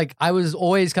enough, I was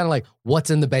always kind of like, what's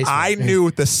in the basement? I knew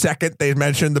the second they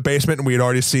mentioned the basement and we had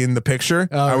already seen the picture.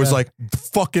 I was like,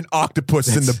 fucking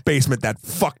octopus in the basement. That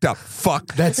fucked up. Fuck.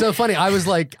 That's so funny. I was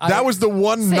like. That was the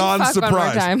one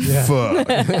non-surprise. Fuck.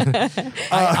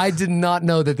 I did not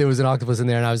know that there was an octopus in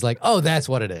there, and I was like, "Oh, that's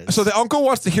what it is." So the uncle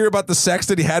wants to hear about the sex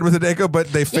that he had with Hideko,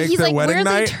 but they faked their wedding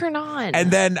night. They turn on,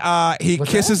 and then he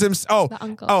kisses him. The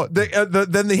uncle.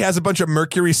 Then he has a bunch of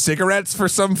mercury cigarettes for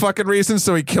some fucking reason,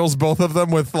 so he kills both of them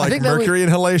with like mercury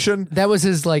inhalation. That was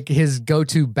his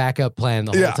go-to backup plan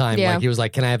the whole time. Yeah. Like he was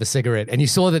like, "Can I have a cigarette?" And you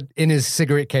saw that in his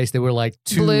cigarette case, there were like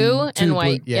two blue and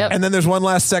white. Yeah. Yep. And then there's one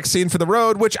last sex scene for the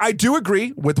road, which I do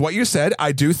agree with what you said.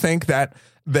 I do think that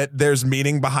there's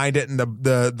meaning behind it, and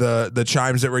the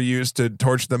chimes that were used to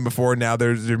torture them before. Now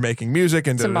they're making music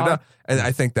and and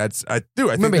I think that's I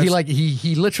remember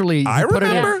he literally put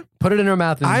it in her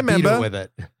mouth and beat her with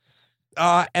it.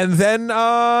 And then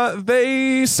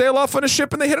they sail off on a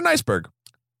ship and they hit an iceberg.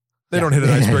 They don't hit an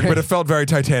iceberg, but it felt very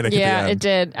Titanic. Yeah, at the end. it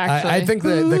did. Actually, I think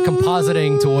the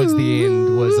compositing towards the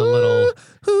end was a little.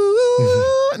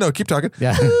 No, keep talking.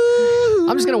 Yeah.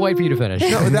 I'm just gonna wait for you to finish.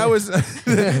 No, that was that's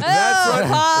what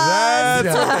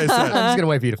I said. I'm just gonna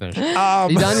wait for you to finish. Are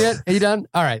you done yet? Are you done?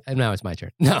 All right, and now it's my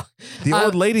turn. No, the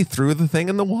old lady threw the thing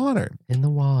in the water.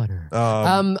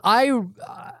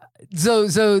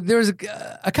 So there's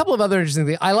a couple of other interesting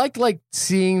things. I liked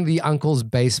seeing the uncle's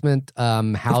basement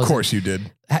housing. Of course you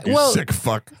did. You sick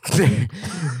fuck.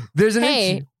 There's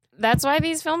an that's why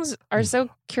these films are so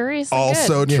curious.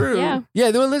 Also good. true. Yeah.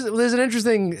 There's an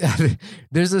interesting.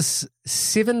 There's this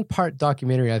 7-part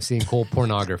documentary I've seen called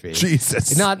Pornography.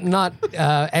 Jesus.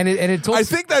 And it talks. I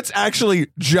think that's actually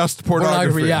just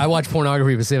pornography. Yeah, I watched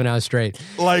pornography for 7 hours straight.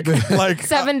 Like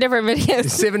 7 different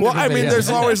videos. Well, I mean, there's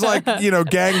always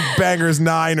Gangbangers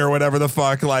 9 or whatever the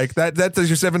fuck. Like that's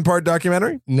your 7-part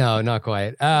documentary. No, not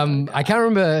quite. I can't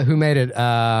remember who made it.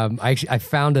 I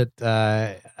found it.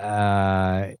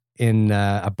 In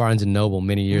a Barnes and Noble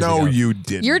many years ago. No, you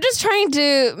didn't. You're just trying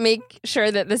to make sure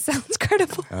that this sounds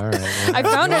credible. All right. Well, I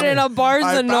found it in a Barnes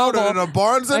and Noble. I found it in a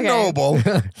Barnes and Noble.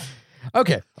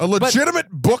 Okay. A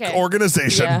legitimate book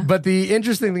organization. Yeah. But the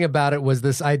interesting thing about it was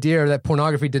this idea that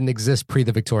pornography didn't exist pre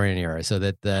the Victorian era. So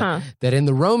that that in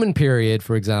the Roman period,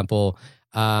 for example,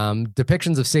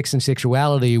 depictions of sex and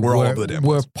sexuality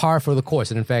were par for the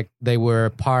course, and in fact, they were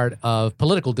part of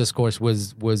political discourse.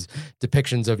 Was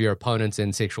depictions of your opponents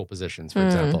in sexual positions, for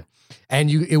example, and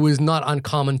it was not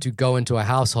uncommon to go into a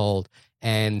household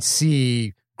and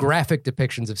see graphic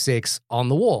depictions of sex on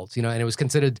the walls, and it was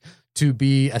considered to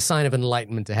be a sign of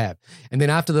enlightenment to have. And then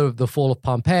after the fall of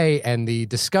Pompeii and the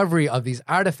discovery of these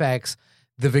artifacts,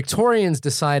 the Victorians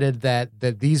decided that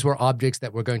these were objects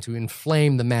that were going to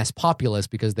inflame the mass populace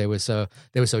because they were so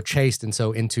chaste and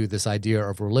so into this idea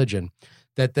of religion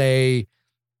that they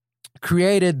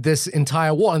created this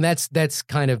entire wall. And that's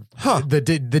kind of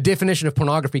the definition of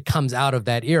pornography comes out of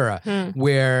that era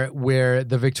where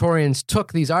the Victorians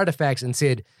took these artifacts and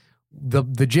said,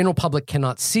 the general public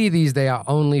cannot see these. They are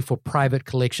only for private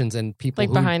collections and people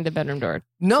behind the bedroom door.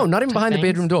 No, not even behind the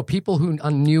bedroom door. People who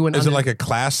knew and is it like a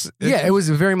class issue? Yeah, it was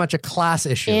very much a class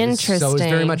issue. Interesting. So it was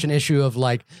very much an issue of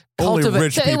only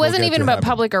rich so people it wasn't even about have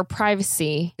public or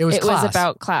privacy. It was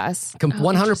about class.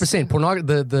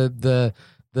 100%.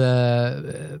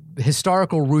 The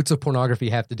historical roots of pornography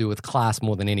have to do with class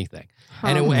more than anything.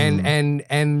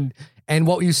 And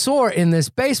what you saw in this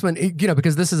basement,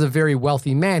 because this is a very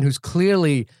wealthy man who's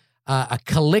clearly a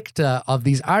collector of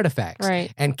these artifacts,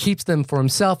 right, and keeps them for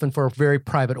himself and for a very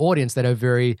private audience that are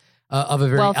very of a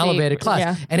very Wealthy, elevated class.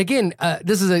 yeah. And again,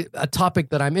 this is a topic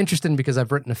that I'm interested in because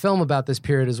I've written a film about this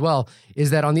period as well,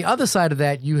 is that on the other side of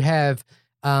that, you have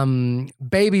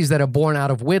babies that are born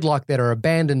out of wedlock that are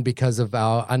abandoned because of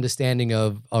our understanding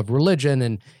of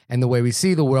religion and the way we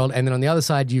see the world. And then on the other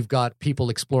side, you've got people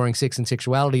exploring sex and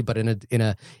sexuality, but in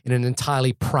an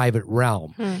entirely private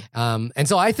realm. And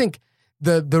so I think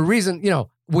the reason,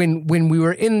 when we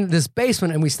were in this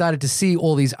basement and we started to see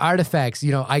all these artifacts,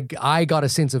 I got a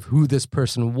sense of who this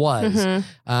person was.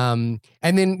 And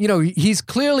then, he's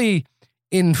clearly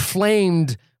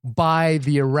inflamed by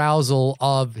the arousal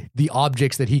of the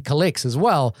objects that he collects as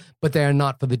well, but they are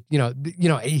not for the,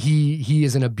 he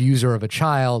is an abuser of a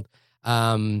child.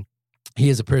 He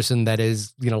is a person that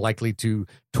is, likely to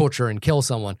torture and kill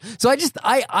someone. So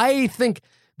I think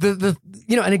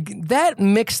and that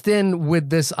mixed in with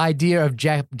this idea of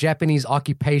Japanese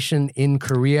occupation in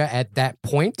Korea at that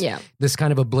point, this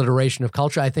kind of obliteration of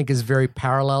culture, I think is very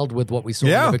paralleled with what we saw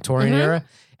in the Victorian era.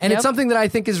 And it's something that I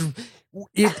think is,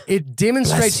 it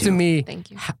demonstrates to me,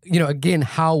 again,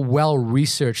 how well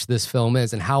researched this film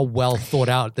is and how well thought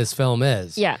out this film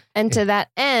is. Yeah. And to that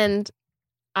end,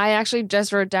 I actually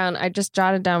just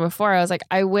jotted down before. I was like,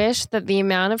 I wish that the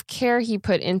amount of care he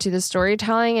put into the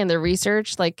storytelling and the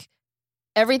research, like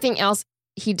everything else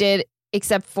he did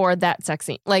except for that sex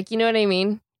scene. Like, you know what I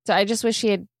mean? So I just wish he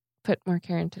had put more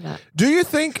care into that. Do you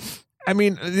think, I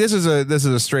mean, this is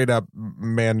a straight up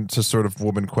man to sort of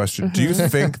woman question. Do you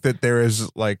think that there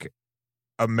is like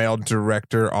a male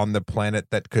director on the planet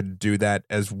that could do that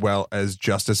as well as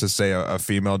justice as say a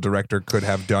female director could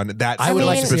have done that? I would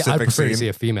like to see. I prefer scene? To see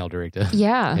a female director.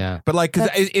 Yeah. But like,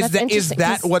 is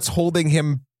that what's holding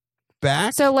him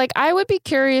back? So like, I would be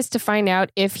curious to find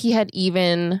out if he had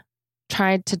even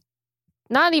tried to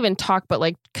not even talk, but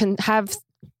like have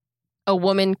a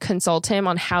woman consult him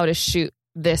on how to shoot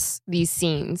these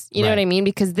scenes. You know what I mean?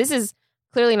 Because this is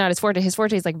clearly not his forte. His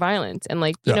forte is like violence and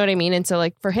like, you know what I mean? And so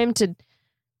like for him to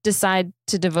decide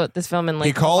to devote this film and like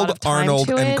he called Arnold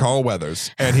and Carl Weathers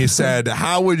and he said,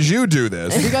 how would you do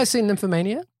this? Have you guys seen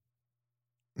Nymphomania?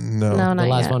 No, not the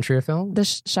Lars yet. von Trier film? The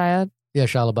Shia. Yeah,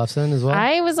 Shia LaBeouf's in as well.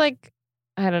 I was like,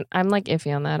 I'm like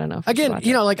iffy on that. I don't know. If again,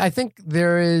 like I think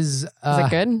there is. Is it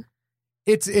good?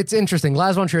 It's interesting.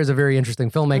 Lars von Trier is a very interesting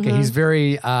filmmaker. He's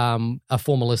very a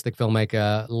formalistic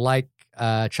filmmaker, like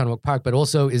Chan-wook Park, but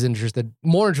also is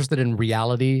more interested in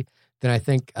reality than I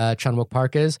think Chan-wook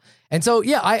Park is. And so,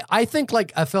 yeah, I think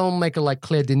like a filmmaker like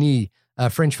Claire Denis, a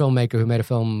French filmmaker who made a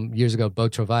film years ago, Beau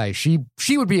Travail, she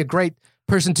would be a great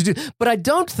person to do. But I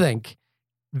don't think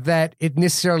that it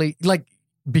necessarily like.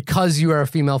 Because you are a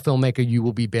female filmmaker, you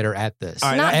will be better at this.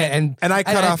 And I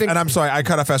cut off. And I'm sorry, I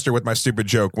cut off Esther with my stupid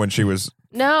joke when she was.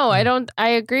 No, I don't. I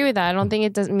agree with that. I don't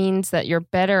think it means that you're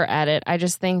better at it. I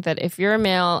just think that if you're a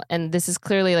male and this is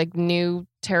clearly like new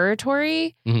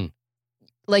territory,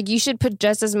 like you should put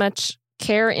just as much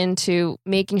care into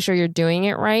making sure you're doing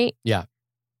it right. Yeah.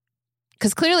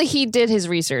 Because clearly he did his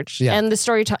research and the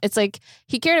story. It's like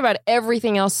he cared about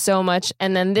everything else so much,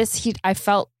 and then I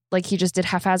felt like he just did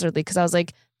haphazardly because I was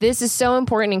like, this is so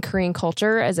important in Korean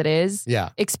culture as it is.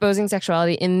 Yeah. Exposing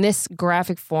sexuality in this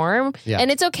graphic form. Yeah.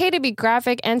 And it's okay to be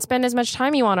graphic and spend as much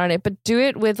time you want on it, but do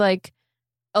it with like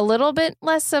a little bit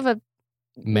less of a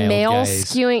male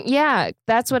skewing. Yeah,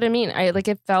 that's what I mean.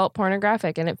 It felt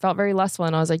pornographic and it felt very lustful.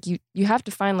 And I was like, you have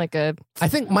to find like a. I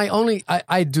think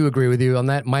I do agree with you on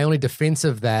that. My only defense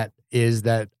of that is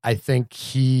that I think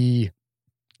he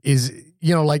is,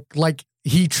 like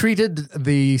he treated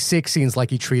the sex scenes like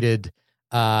he treated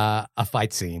a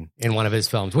fight scene in one of his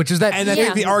films, which is that. And I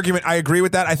think the argument, I agree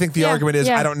with that. I think the argument is,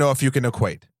 I don't know if you can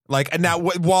equate. Like, and now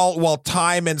while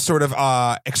time and sort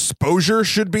of exposure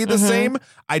should be the same,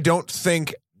 I don't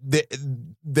think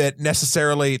that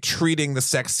necessarily treating the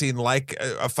sex scene like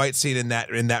a fight scene in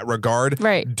that regard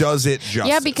does it justice.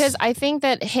 Yeah, because I think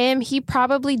that he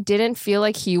probably didn't feel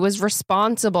like he was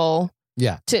responsible.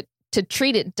 To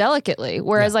treat it delicately.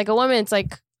 Whereas like a woman, it's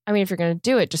like, I mean, if you're going to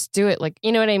do it, just do it. Like,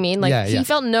 you know what I mean? Like he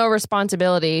felt no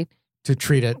responsibility to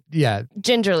treat it. Yeah.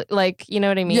 Gingerly. Like, you know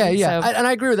what I mean? Yeah. So. And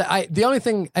I agree with that. The only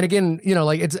thing, and again,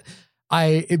 like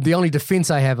the only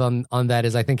defense I have on that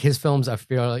is I think his films are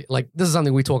fairly, like, this is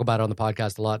something we talk about on the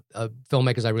podcast a lot.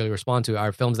 Filmmakers I really respond to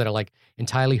are films that are like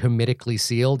entirely hermetically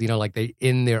sealed, like they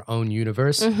in their own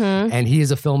universe. And he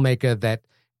is a filmmaker that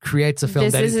creates a film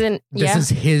this is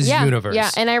his universe.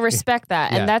 Yeah, and I respect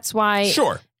that. And that's why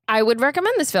I would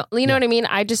recommend this film. You know what I mean?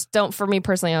 I just don't, for me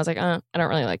personally, I was like, I don't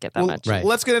really like it that much. Right.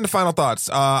 Let's get into final thoughts.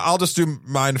 I'll just do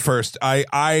mine first.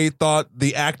 I thought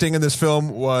the acting in this film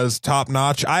was top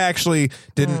notch. I actually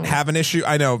didn't have an issue.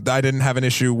 I know I didn't have an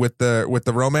issue with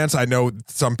the romance. I know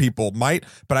some people might,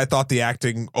 but I thought the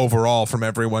acting overall from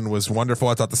everyone was wonderful.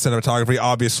 I thought the cinematography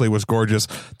obviously was gorgeous.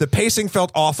 The pacing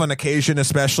felt off on occasion,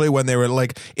 especially when they were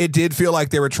like, it did feel like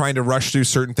they were trying to rush through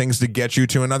certain things to get you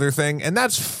to another thing, and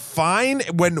that's fine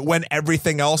when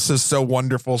everything else is so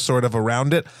wonderful sort of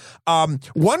around it.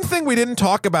 One thing we didn't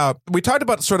talk about, we talked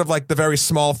about sort of like the very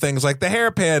small things like the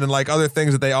hairpin and like other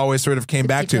things that they always sort of came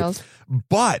back to,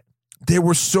 but there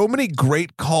were so many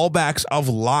great callbacks of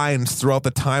lines throughout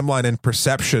the timeline and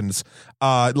perceptions,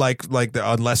 like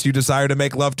unless you desire to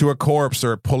make love to a corpse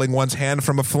or pulling one's hand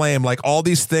from a flame, like all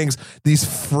these things, these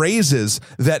phrases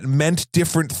that meant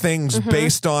different things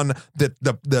based on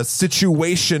the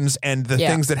situations and the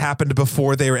things that happened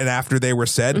before they were and after they were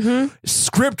said.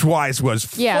 Script wise was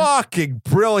fucking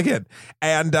brilliant,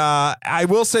 and I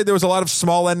will say there was a lot of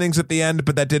small endings at the end,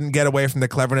 but that didn't get away from the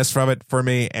cleverness from it for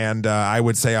me. And I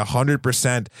would say 100%.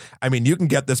 I mean, you can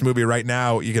get this movie right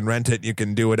now. You can rent it. You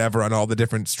can do whatever on all the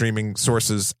different streaming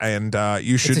sources. And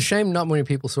you should. It's a shame not many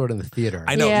people saw it in the theater.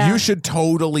 I know. You should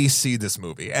totally see this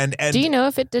movie. And do you know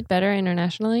if it did better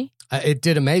internationally? It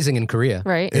did amazing in Korea.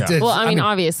 Right. It did, well, I mean,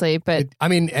 obviously, but.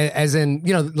 As in,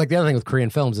 like the other thing with Korean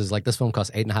films is like this film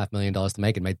cost $8.5 million to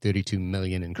make. It made $32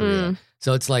 million in Korea.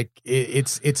 So it's like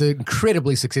it's an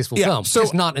incredibly successful film,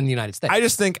 just not in the United States. I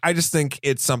just think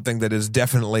it's something that is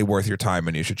definitely worth your time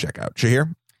and you should check out.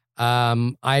 Shahir?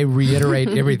 I reiterate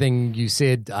everything you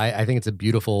said. I think it's a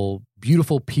beautiful,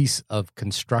 beautiful piece of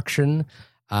construction.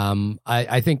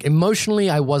 I think emotionally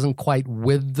I wasn't quite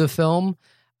with the film.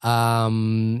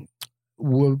 And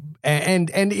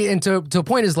to a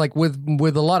point is like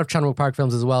with a lot of Chan-wook Park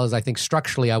films as well, as I think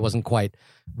structurally I wasn't quite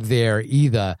there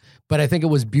either, but I think it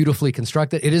was beautifully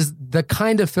constructed. It is the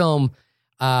kind of film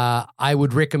I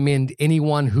would recommend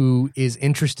anyone who is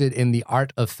interested in the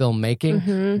art of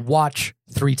filmmaking watch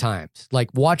 3 times. Like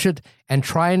watch it and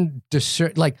try and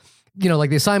discern, like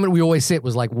the assignment we always set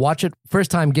was like, watch it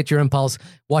first time, get your impulse,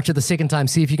 watch it the second time,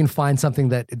 see if you can find something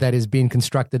that is being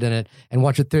constructed in it, and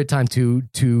watch it third time to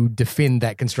defend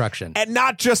that construction. And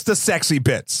not just the sexy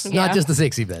bits. Not just the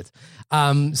sexy bits.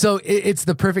 So it's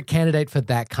the perfect candidate for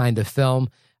that kind of film.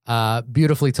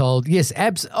 Beautifully told. Yes,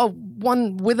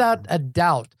 one without a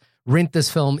doubt, rent this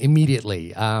film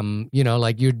immediately.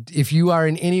 If you are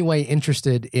in any way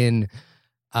interested in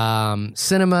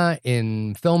cinema,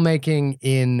 in filmmaking,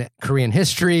 in Korean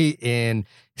history, in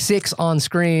sex on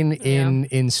screen,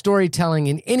 in storytelling,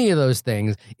 in any of those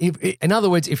things. In other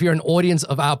words, if you're an audience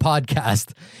of our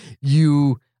podcast,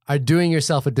 you are doing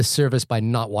yourself a disservice by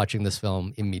not watching this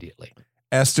film immediately.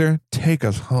 Esther, take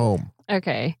us home.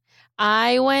 Okay.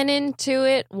 I went into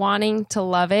it wanting to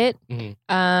love it.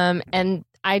 And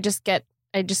I just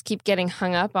keep getting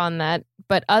hung up on that.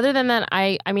 But other than that,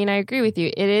 I mean, I agree with you.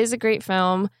 It is a great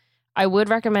film. I would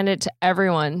recommend it to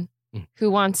everyone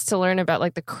who wants to learn about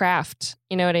like the craft.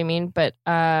 You know what I mean? But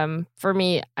for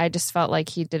me, I just felt like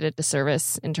he did a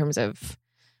disservice in terms of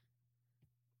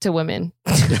to women.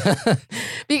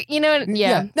 You know?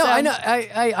 Yeah. No, I know.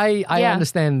 I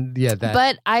understand. Yeah, that.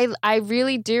 But I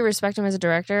really do respect him as a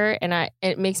director, and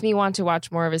it makes me want to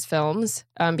watch more of his films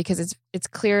because it's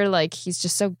clear like he's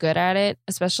just so good at it,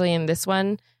 especially in this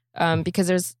one. Because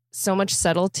there's so much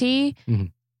subtlety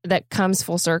that comes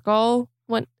full circle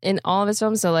in all of his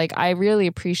films. So like, I really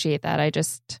appreciate that. I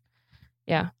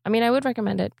mean, I would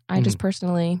recommend it. I just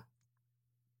personally.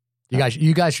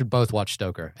 You guys should both watch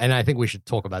Stoker. And I think we should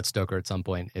talk about Stoker at some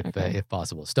point if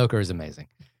possible. Stoker is amazing.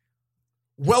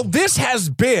 Well, this has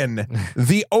been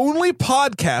the only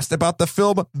podcast about the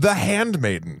film The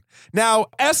Handmaiden. Now,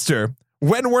 Esther,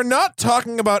 when we're not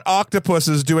talking about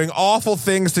octopuses doing awful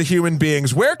things to human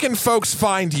beings, where can folks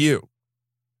find you?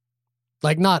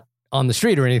 Like not on the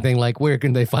street or anything. Like where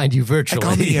can they find you virtually?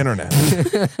 Like on the internet.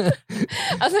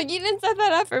 I was like, you didn't set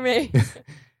that up for me.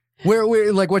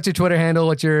 Where like what's your Twitter handle?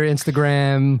 What's your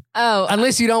Instagram? Oh,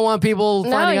 unless you don't want people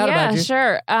finding out about you.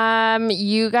 Sure.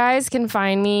 You guys can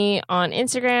find me on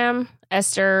Instagram,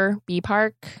 Esther B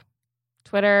Park.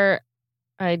 Twitter,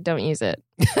 I don't use it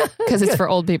because it's for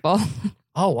old people.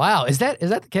 Oh wow, is that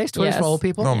the case? Twitter's for old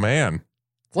people? Oh man,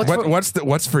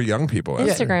 what's for young people?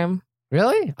 Instagram.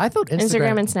 Really? I thought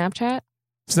Instagram and Snapchat.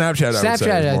 Snapchat,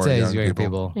 I'd say is young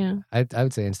people. Yeah, I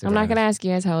would say Instagram. I'm not going to ask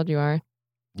you guys how old you are.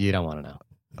 You don't want to know.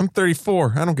 I'm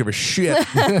 34. I don't give a shit.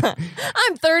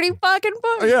 I'm 30 fucking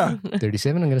 4. Yeah.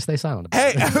 37. I'm going to stay silent.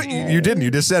 Hey, you didn't.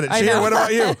 You just said it. Shahir, what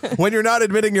about you? When you're not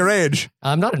admitting your age.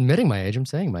 I'm not admitting my age. I'm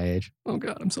saying my age. Oh,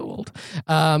 God, I'm so old.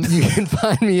 You can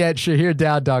find me at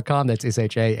shahirdaud.com. That's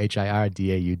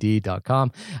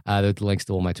SHAHIRDAUD.com. There's links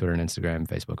to all my Twitter and Instagram,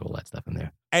 Facebook, all that stuff in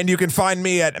there. And you can find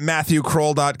me at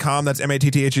MatthewKroll.com. That's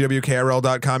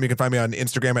MatthewKRL.com. You can find me on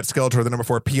Instagram at Skeletor, the number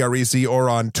 4 PREC, or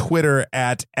on Twitter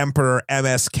at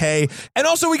EmperorMSK. And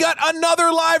also, we got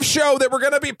another live show that we're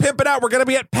going to be pimping out. We're going to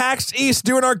be at PAX East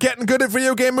doing our Getting Good at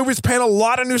Video Game Movies panel. A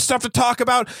lot of new stuff to talk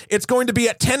about. It's going to be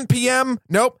at 10 p.m.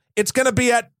 Nope. It's going to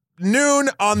be at noon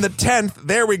on the 10th.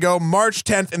 There we go. March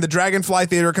 10th in the Dragonfly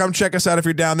Theater. Come check us out if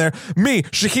you're down there. Me,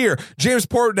 Shahir, James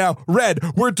Portnow, Red.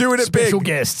 We're doing it Special big.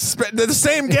 guests. The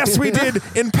same guests we did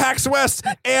in PAX West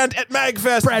and at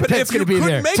MagFest. Brad Pitt's going to be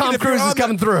there. Tom Cruise is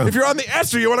coming through. If you're on the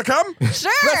Esther, you want to come?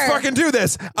 Sure. Let's fucking do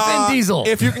this. Vin Diesel.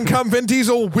 If you can come, Vin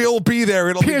Diesel will be there.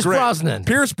 It'll Pierce be great. Brosnan.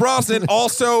 Pierce Brosnan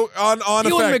also on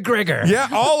Ewan effect. McGregor. Yeah,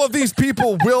 all of these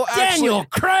people will actually. Daniel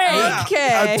Craig. Yeah,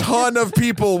 Okay. a ton of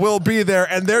people will be there,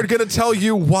 and they're going to tell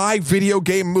you why video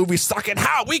game movies suck and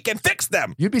how we can fix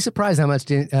them. You'd be surprised how much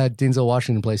Denzel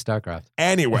Washington plays StarCraft.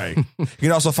 Anyway, you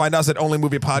can also find us at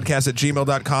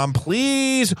onlymoviepodcast@gmail.com.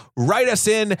 Please write us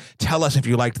in. Tell us if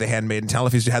you liked The Handmaiden. Tell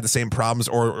us if you had the same problems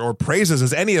or praises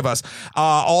as any of us.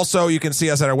 Also, you can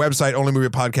see us at our website,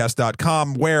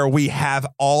 onlymoviepodcast.com, where we have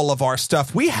all of our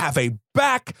stuff. We have a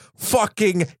back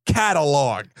fucking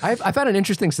catalog. I found an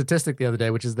interesting statistic the other day,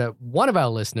 which is that one of our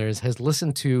listeners has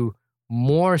listened to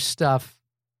more stuff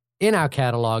in our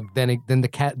catalog than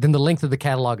the length of the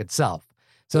catalog itself.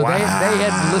 So they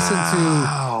had listened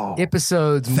to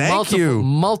episodes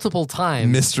multiple times.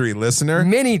 Mystery listener.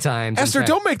 Many times. Esther,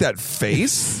 don't make that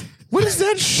face. What is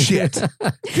that shit?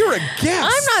 You're a guest.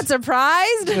 I'm not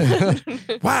surprised.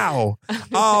 Wow.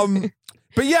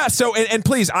 But yeah, so and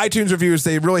please, iTunes reviews,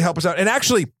 they really help us out. And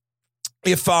actually,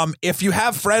 if you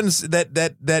have friends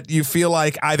that you feel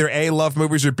like either A, love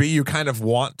movies, or B, you kind of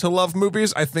want to love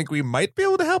movies, I think we might be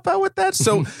able to help out with that.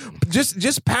 So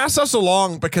just pass us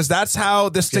along, because that's how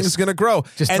this thing's going to grow.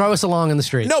 Just throw us along in the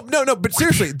street. No. But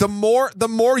seriously, the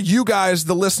more you guys,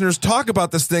 the listeners, talk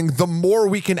about this thing, the more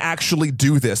we can actually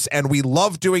do this. And we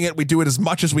love doing it. We do it as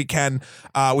much as we can.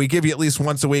 We give you at least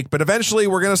once a week. But eventually,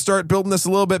 we're going to start building this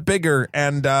a little bit bigger.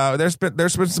 And there's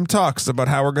been some talks about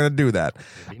how we're going to do that.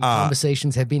 Conversations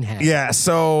have been had. Yeah,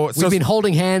 so we've been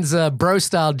holding hands, bro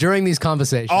style, during these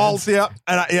conversations.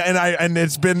 And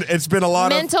it's been a lot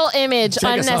Mental image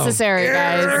unnecessary,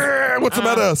 guys. What's the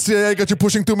matter? CIA got you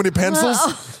pushing too many pencils?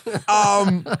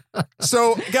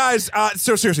 So guys,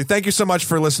 so seriously, thank you so much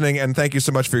for listening, and thank you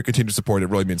so much for your continued support. It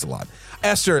really means a lot.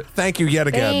 Esther, thank you yet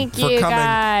again for coming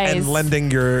and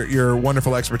lending your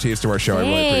wonderful expertise to our show. I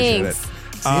really appreciate it.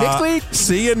 See you next week.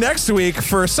 See you next week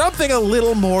for something a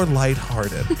little more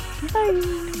lighthearted.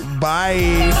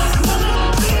 Bye.